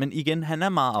afdæmpet. Men igen, han er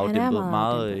meget afdæmpet,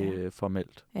 meget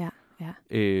formelt. Ja.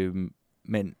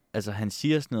 Men altså, han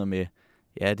siger sådan noget med,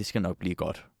 ja, det skal nok blive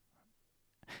godt.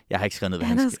 Jeg har ikke skrevet ned, hvad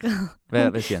Han han har siger.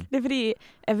 skrevet. Hvad siger han? Det er fordi,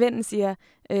 at vennen siger,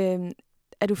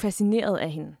 er du fascineret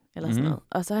af hende? Eller sådan noget.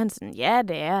 Og så er han sådan, ja,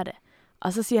 det er det.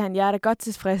 Og så siger han, jeg er da godt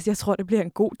tilfreds, jeg tror, det bliver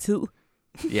en god tid.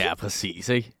 Ja, præcis,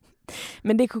 ikke?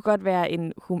 Men det kunne godt være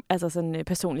en sådan en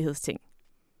personlighedsting.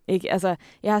 Ikke? Altså,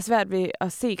 jeg har svært ved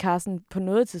at se Carsten på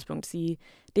noget tidspunkt sige,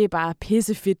 det er bare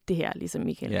pissefedt det her, ligesom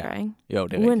Michael gør, ikke? Jo,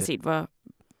 det er uanset rigtigt. hvor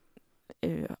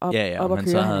op Ja, at men køre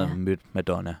så han havde er. han mødt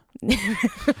Madonna.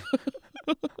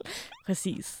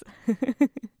 Præcis.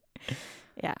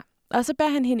 Ja. Og så bærer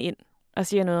han hende ind og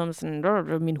siger noget om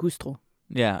sådan, min hustru.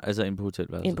 Ja, altså ind på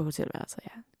hotelværelset. Ind på hotelværelset,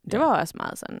 ja. Det var også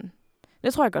meget sådan,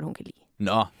 det tror jeg godt, hun kan lide.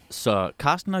 Nå, så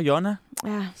Carsten og Jonna,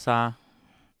 Ja. Sara?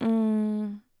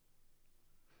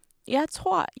 Jeg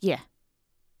tror, ja.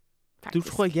 Du Faktisk.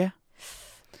 tror ja?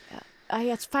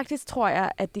 Og faktisk tror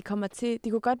jeg, at de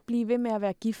kunne godt blive ved med at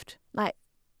være gift. Nej,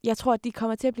 jeg tror, at de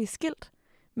kommer til at blive skilt,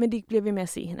 men de bliver ved med at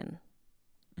se hinanden.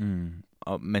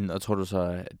 Og tror du så,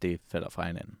 at det falder fra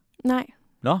hinanden? Nej.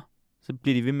 Nå, så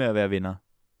bliver de ved med at være venner.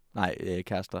 Nej,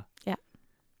 kærester. Ja.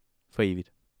 For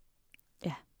evigt.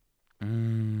 Ja.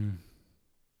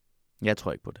 Jeg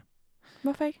tror ikke på det.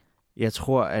 Hvorfor ikke?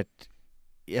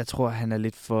 Jeg tror, han er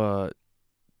lidt for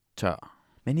tør.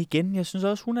 Men igen, jeg synes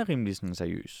også, hun er rimelig sådan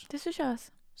seriøs. Det synes jeg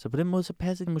også. Så på den måde, så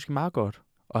passer det måske meget godt.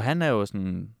 Og han er jo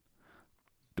sådan,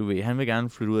 du ved, han vil gerne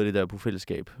flytte ud af det der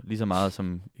bofællesskab. Lige så meget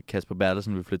som Kasper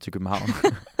Bertelsen vil flytte til København.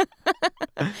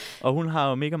 Og hun har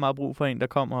jo mega meget brug for en, der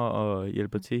kommer og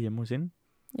hjælper til hjemme hos hende.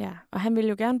 Ja, og han vil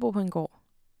jo gerne bo på en gård.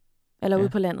 Eller ude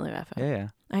på landet i hvert fald. Ja.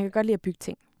 Og han kan godt lide at bygge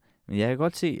ting. Men jeg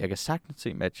kan sagtens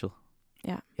se matchet.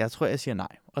 Ja. Jeg tror, jeg siger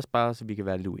nej. Også bare, så vi kan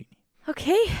være lidt uenige.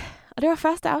 Okay, og det var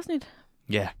første afsnit.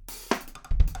 Ja.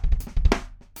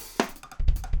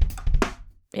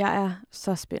 Jeg er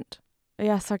så spændt. Og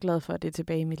jeg er så glad for, at det er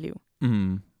tilbage i mit liv.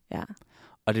 Ja.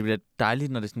 Og det bliver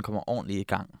dejligt, når det sådan kommer ordentligt i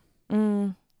gang.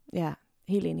 Ja,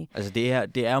 helt enig. Altså,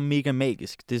 det er jo mega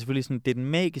magisk. Det er selvfølgelig sådan, det er den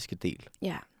magiske del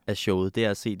af showet, det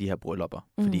er at se de her bryllupper.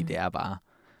 Fordi det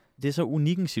er så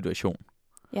unik en situation.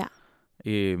 Ja.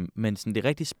 Men sådan, det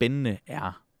rigtig spændende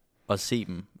er at se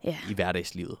dem i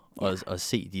hverdagslivet. Og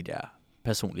se de der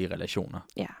personlige relationer.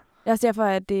 Ja. Det er også derfor,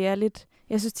 at det er lidt...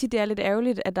 Jeg synes tit, det er lidt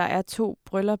ærgerligt, at der er 2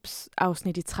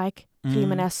 bryllupsafsnit i træk. Fordi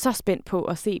man er så spændt på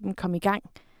at se dem komme i gang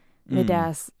med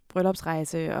deres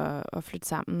bryllupsrejse og flytte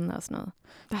sammen og sådan noget.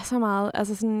 Der er så meget...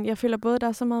 Altså sådan, jeg føler både, der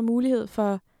er så meget mulighed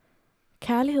for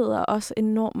kærlighed og også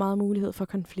enormt meget mulighed for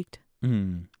konflikt.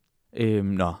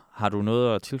 Har du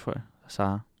noget at tilføje,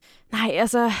 Sara? Nej,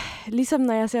 altså... Ligesom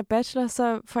når jeg ser Bachelor,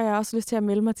 så får jeg også lyst til at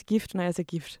melde mig til gift, når jeg ser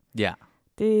gift. Ja.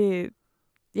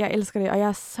 Jeg elsker det, og jeg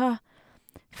er så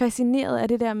fascineret af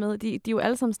det der med, de jo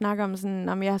alle sammen snakker om sådan,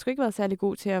 at jeg har sgu ikke været særlig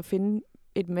god til at finde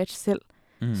et match selv,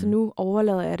 så nu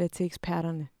overlader jeg det til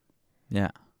eksperterne. Ja.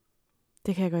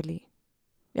 Det kan jeg godt lide.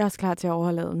 Jeg er også klar til at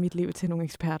overlade mit liv til nogle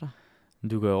eksperter.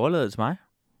 Du kan overlade det til mig?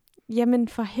 Jamen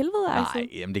for helvede, altså. Nej,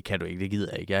 jamen det kan du ikke. Det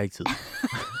gider jeg ikke. Jeg har ikke tid.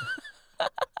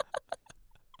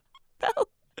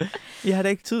 Jeg har da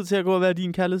ikke tid til at gå og være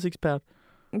din kærlighedsekspert.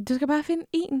 Du skal bare finde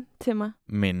en til mig.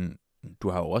 Men du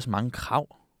har jo også mange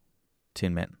krav til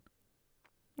en mand.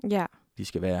 Ja. De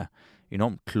skal være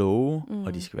enormt kloge,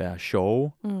 og de skal være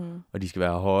sjove, og de skal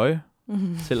være høje,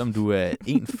 selvom du er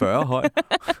 1,40 høj.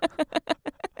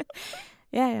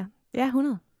 Ja,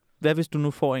 100. Hvad hvis du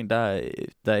nu får en,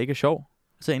 der ikke er sjov?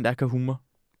 Så en, der kan humor?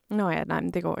 Nå ja, nej,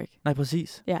 men det går ikke. Nej,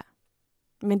 præcis. Ja.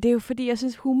 Men det er jo fordi, jeg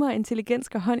synes, humor og intelligens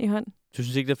går hånd i hånd. Du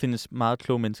synes ikke, der findes meget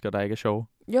kloge mennesker, der ikke er sjove?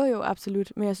 Jo,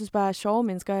 absolut. Men jeg synes bare, at sjove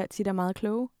mennesker tit er meget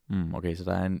kloge. Okay, så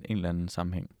der er en eller anden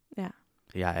sammenhæng. Ja.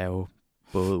 Jeg er jo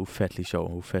både ufattelig sjov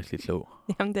og ufattelig klog.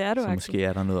 Jamen, det er du, så Axel. Måske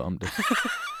er der noget om det.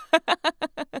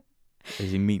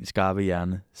 Altså, min skarpe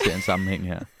hjerne ser en sammenhæng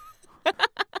her.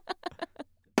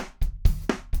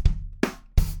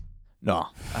 Nå,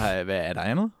 hvad er der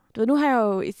andet? Du ved, nu har jeg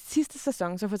jo i sidste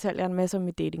sæson, så fortalte jeg en masse om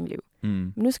mit datingliv.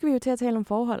 Men nu skal vi jo til at tale om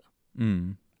forhold.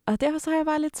 Og derfor så er jeg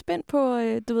bare lidt spændt på,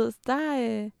 du ved,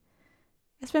 jeg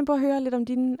er spændt på at høre lidt om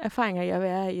dine erfaringer i at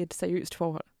være i et seriøst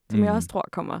forhold. Som jeg også tror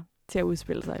kommer til at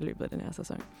udspille sig i løbet af den her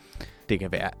sæson. Det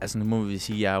kan være. Altså nu må vi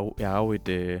sige, jeg er jo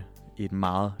et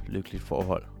meget lykkeligt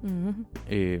forhold.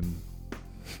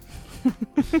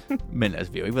 Men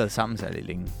altså, vi har jo ikke været sammen særlig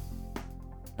længe.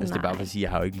 Altså, det er bare for at sige,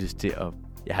 jeg har jo ikke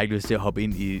lyst til at hoppe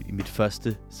ind i mit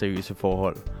første seriøse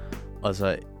forhold, og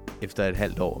så efter et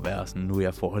halvt år være sådan, nu er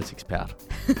jeg forholdsekspert.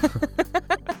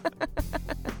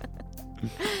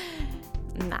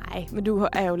 Nej, men du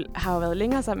har jo været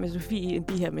længere sammen med Sofie, end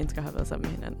de her mennesker har været sammen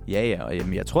med hinanden. Ja, og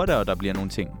jamen, jeg tror, der bliver nogle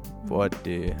ting, hvor at,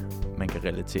 man kan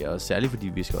relatere os, særligt fordi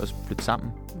vi skal også flytte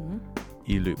sammen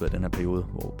i løbet af den her periode,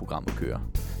 hvor programmet kører.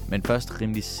 Men først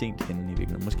rimelig sent henne i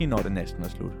virkeligheden. Måske når det næsten er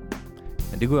slut.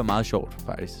 Men det kunne være meget sjovt,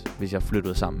 faktisk, hvis jeg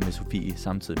flyttede sammen med Sofie,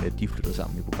 samtidig med, at de flyttede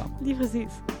sammen i programmet. Lige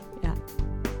præcis. Ja.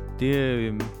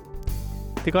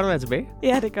 Det er godt at være tilbage.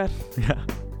 Ja, det er godt. Ja.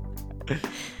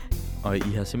 Og I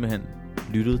har simpelthen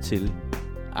lyttet til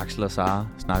Axel og Sara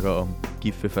snakker om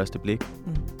gift ved første blik.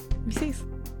 Vi ses.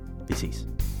 Vi ses.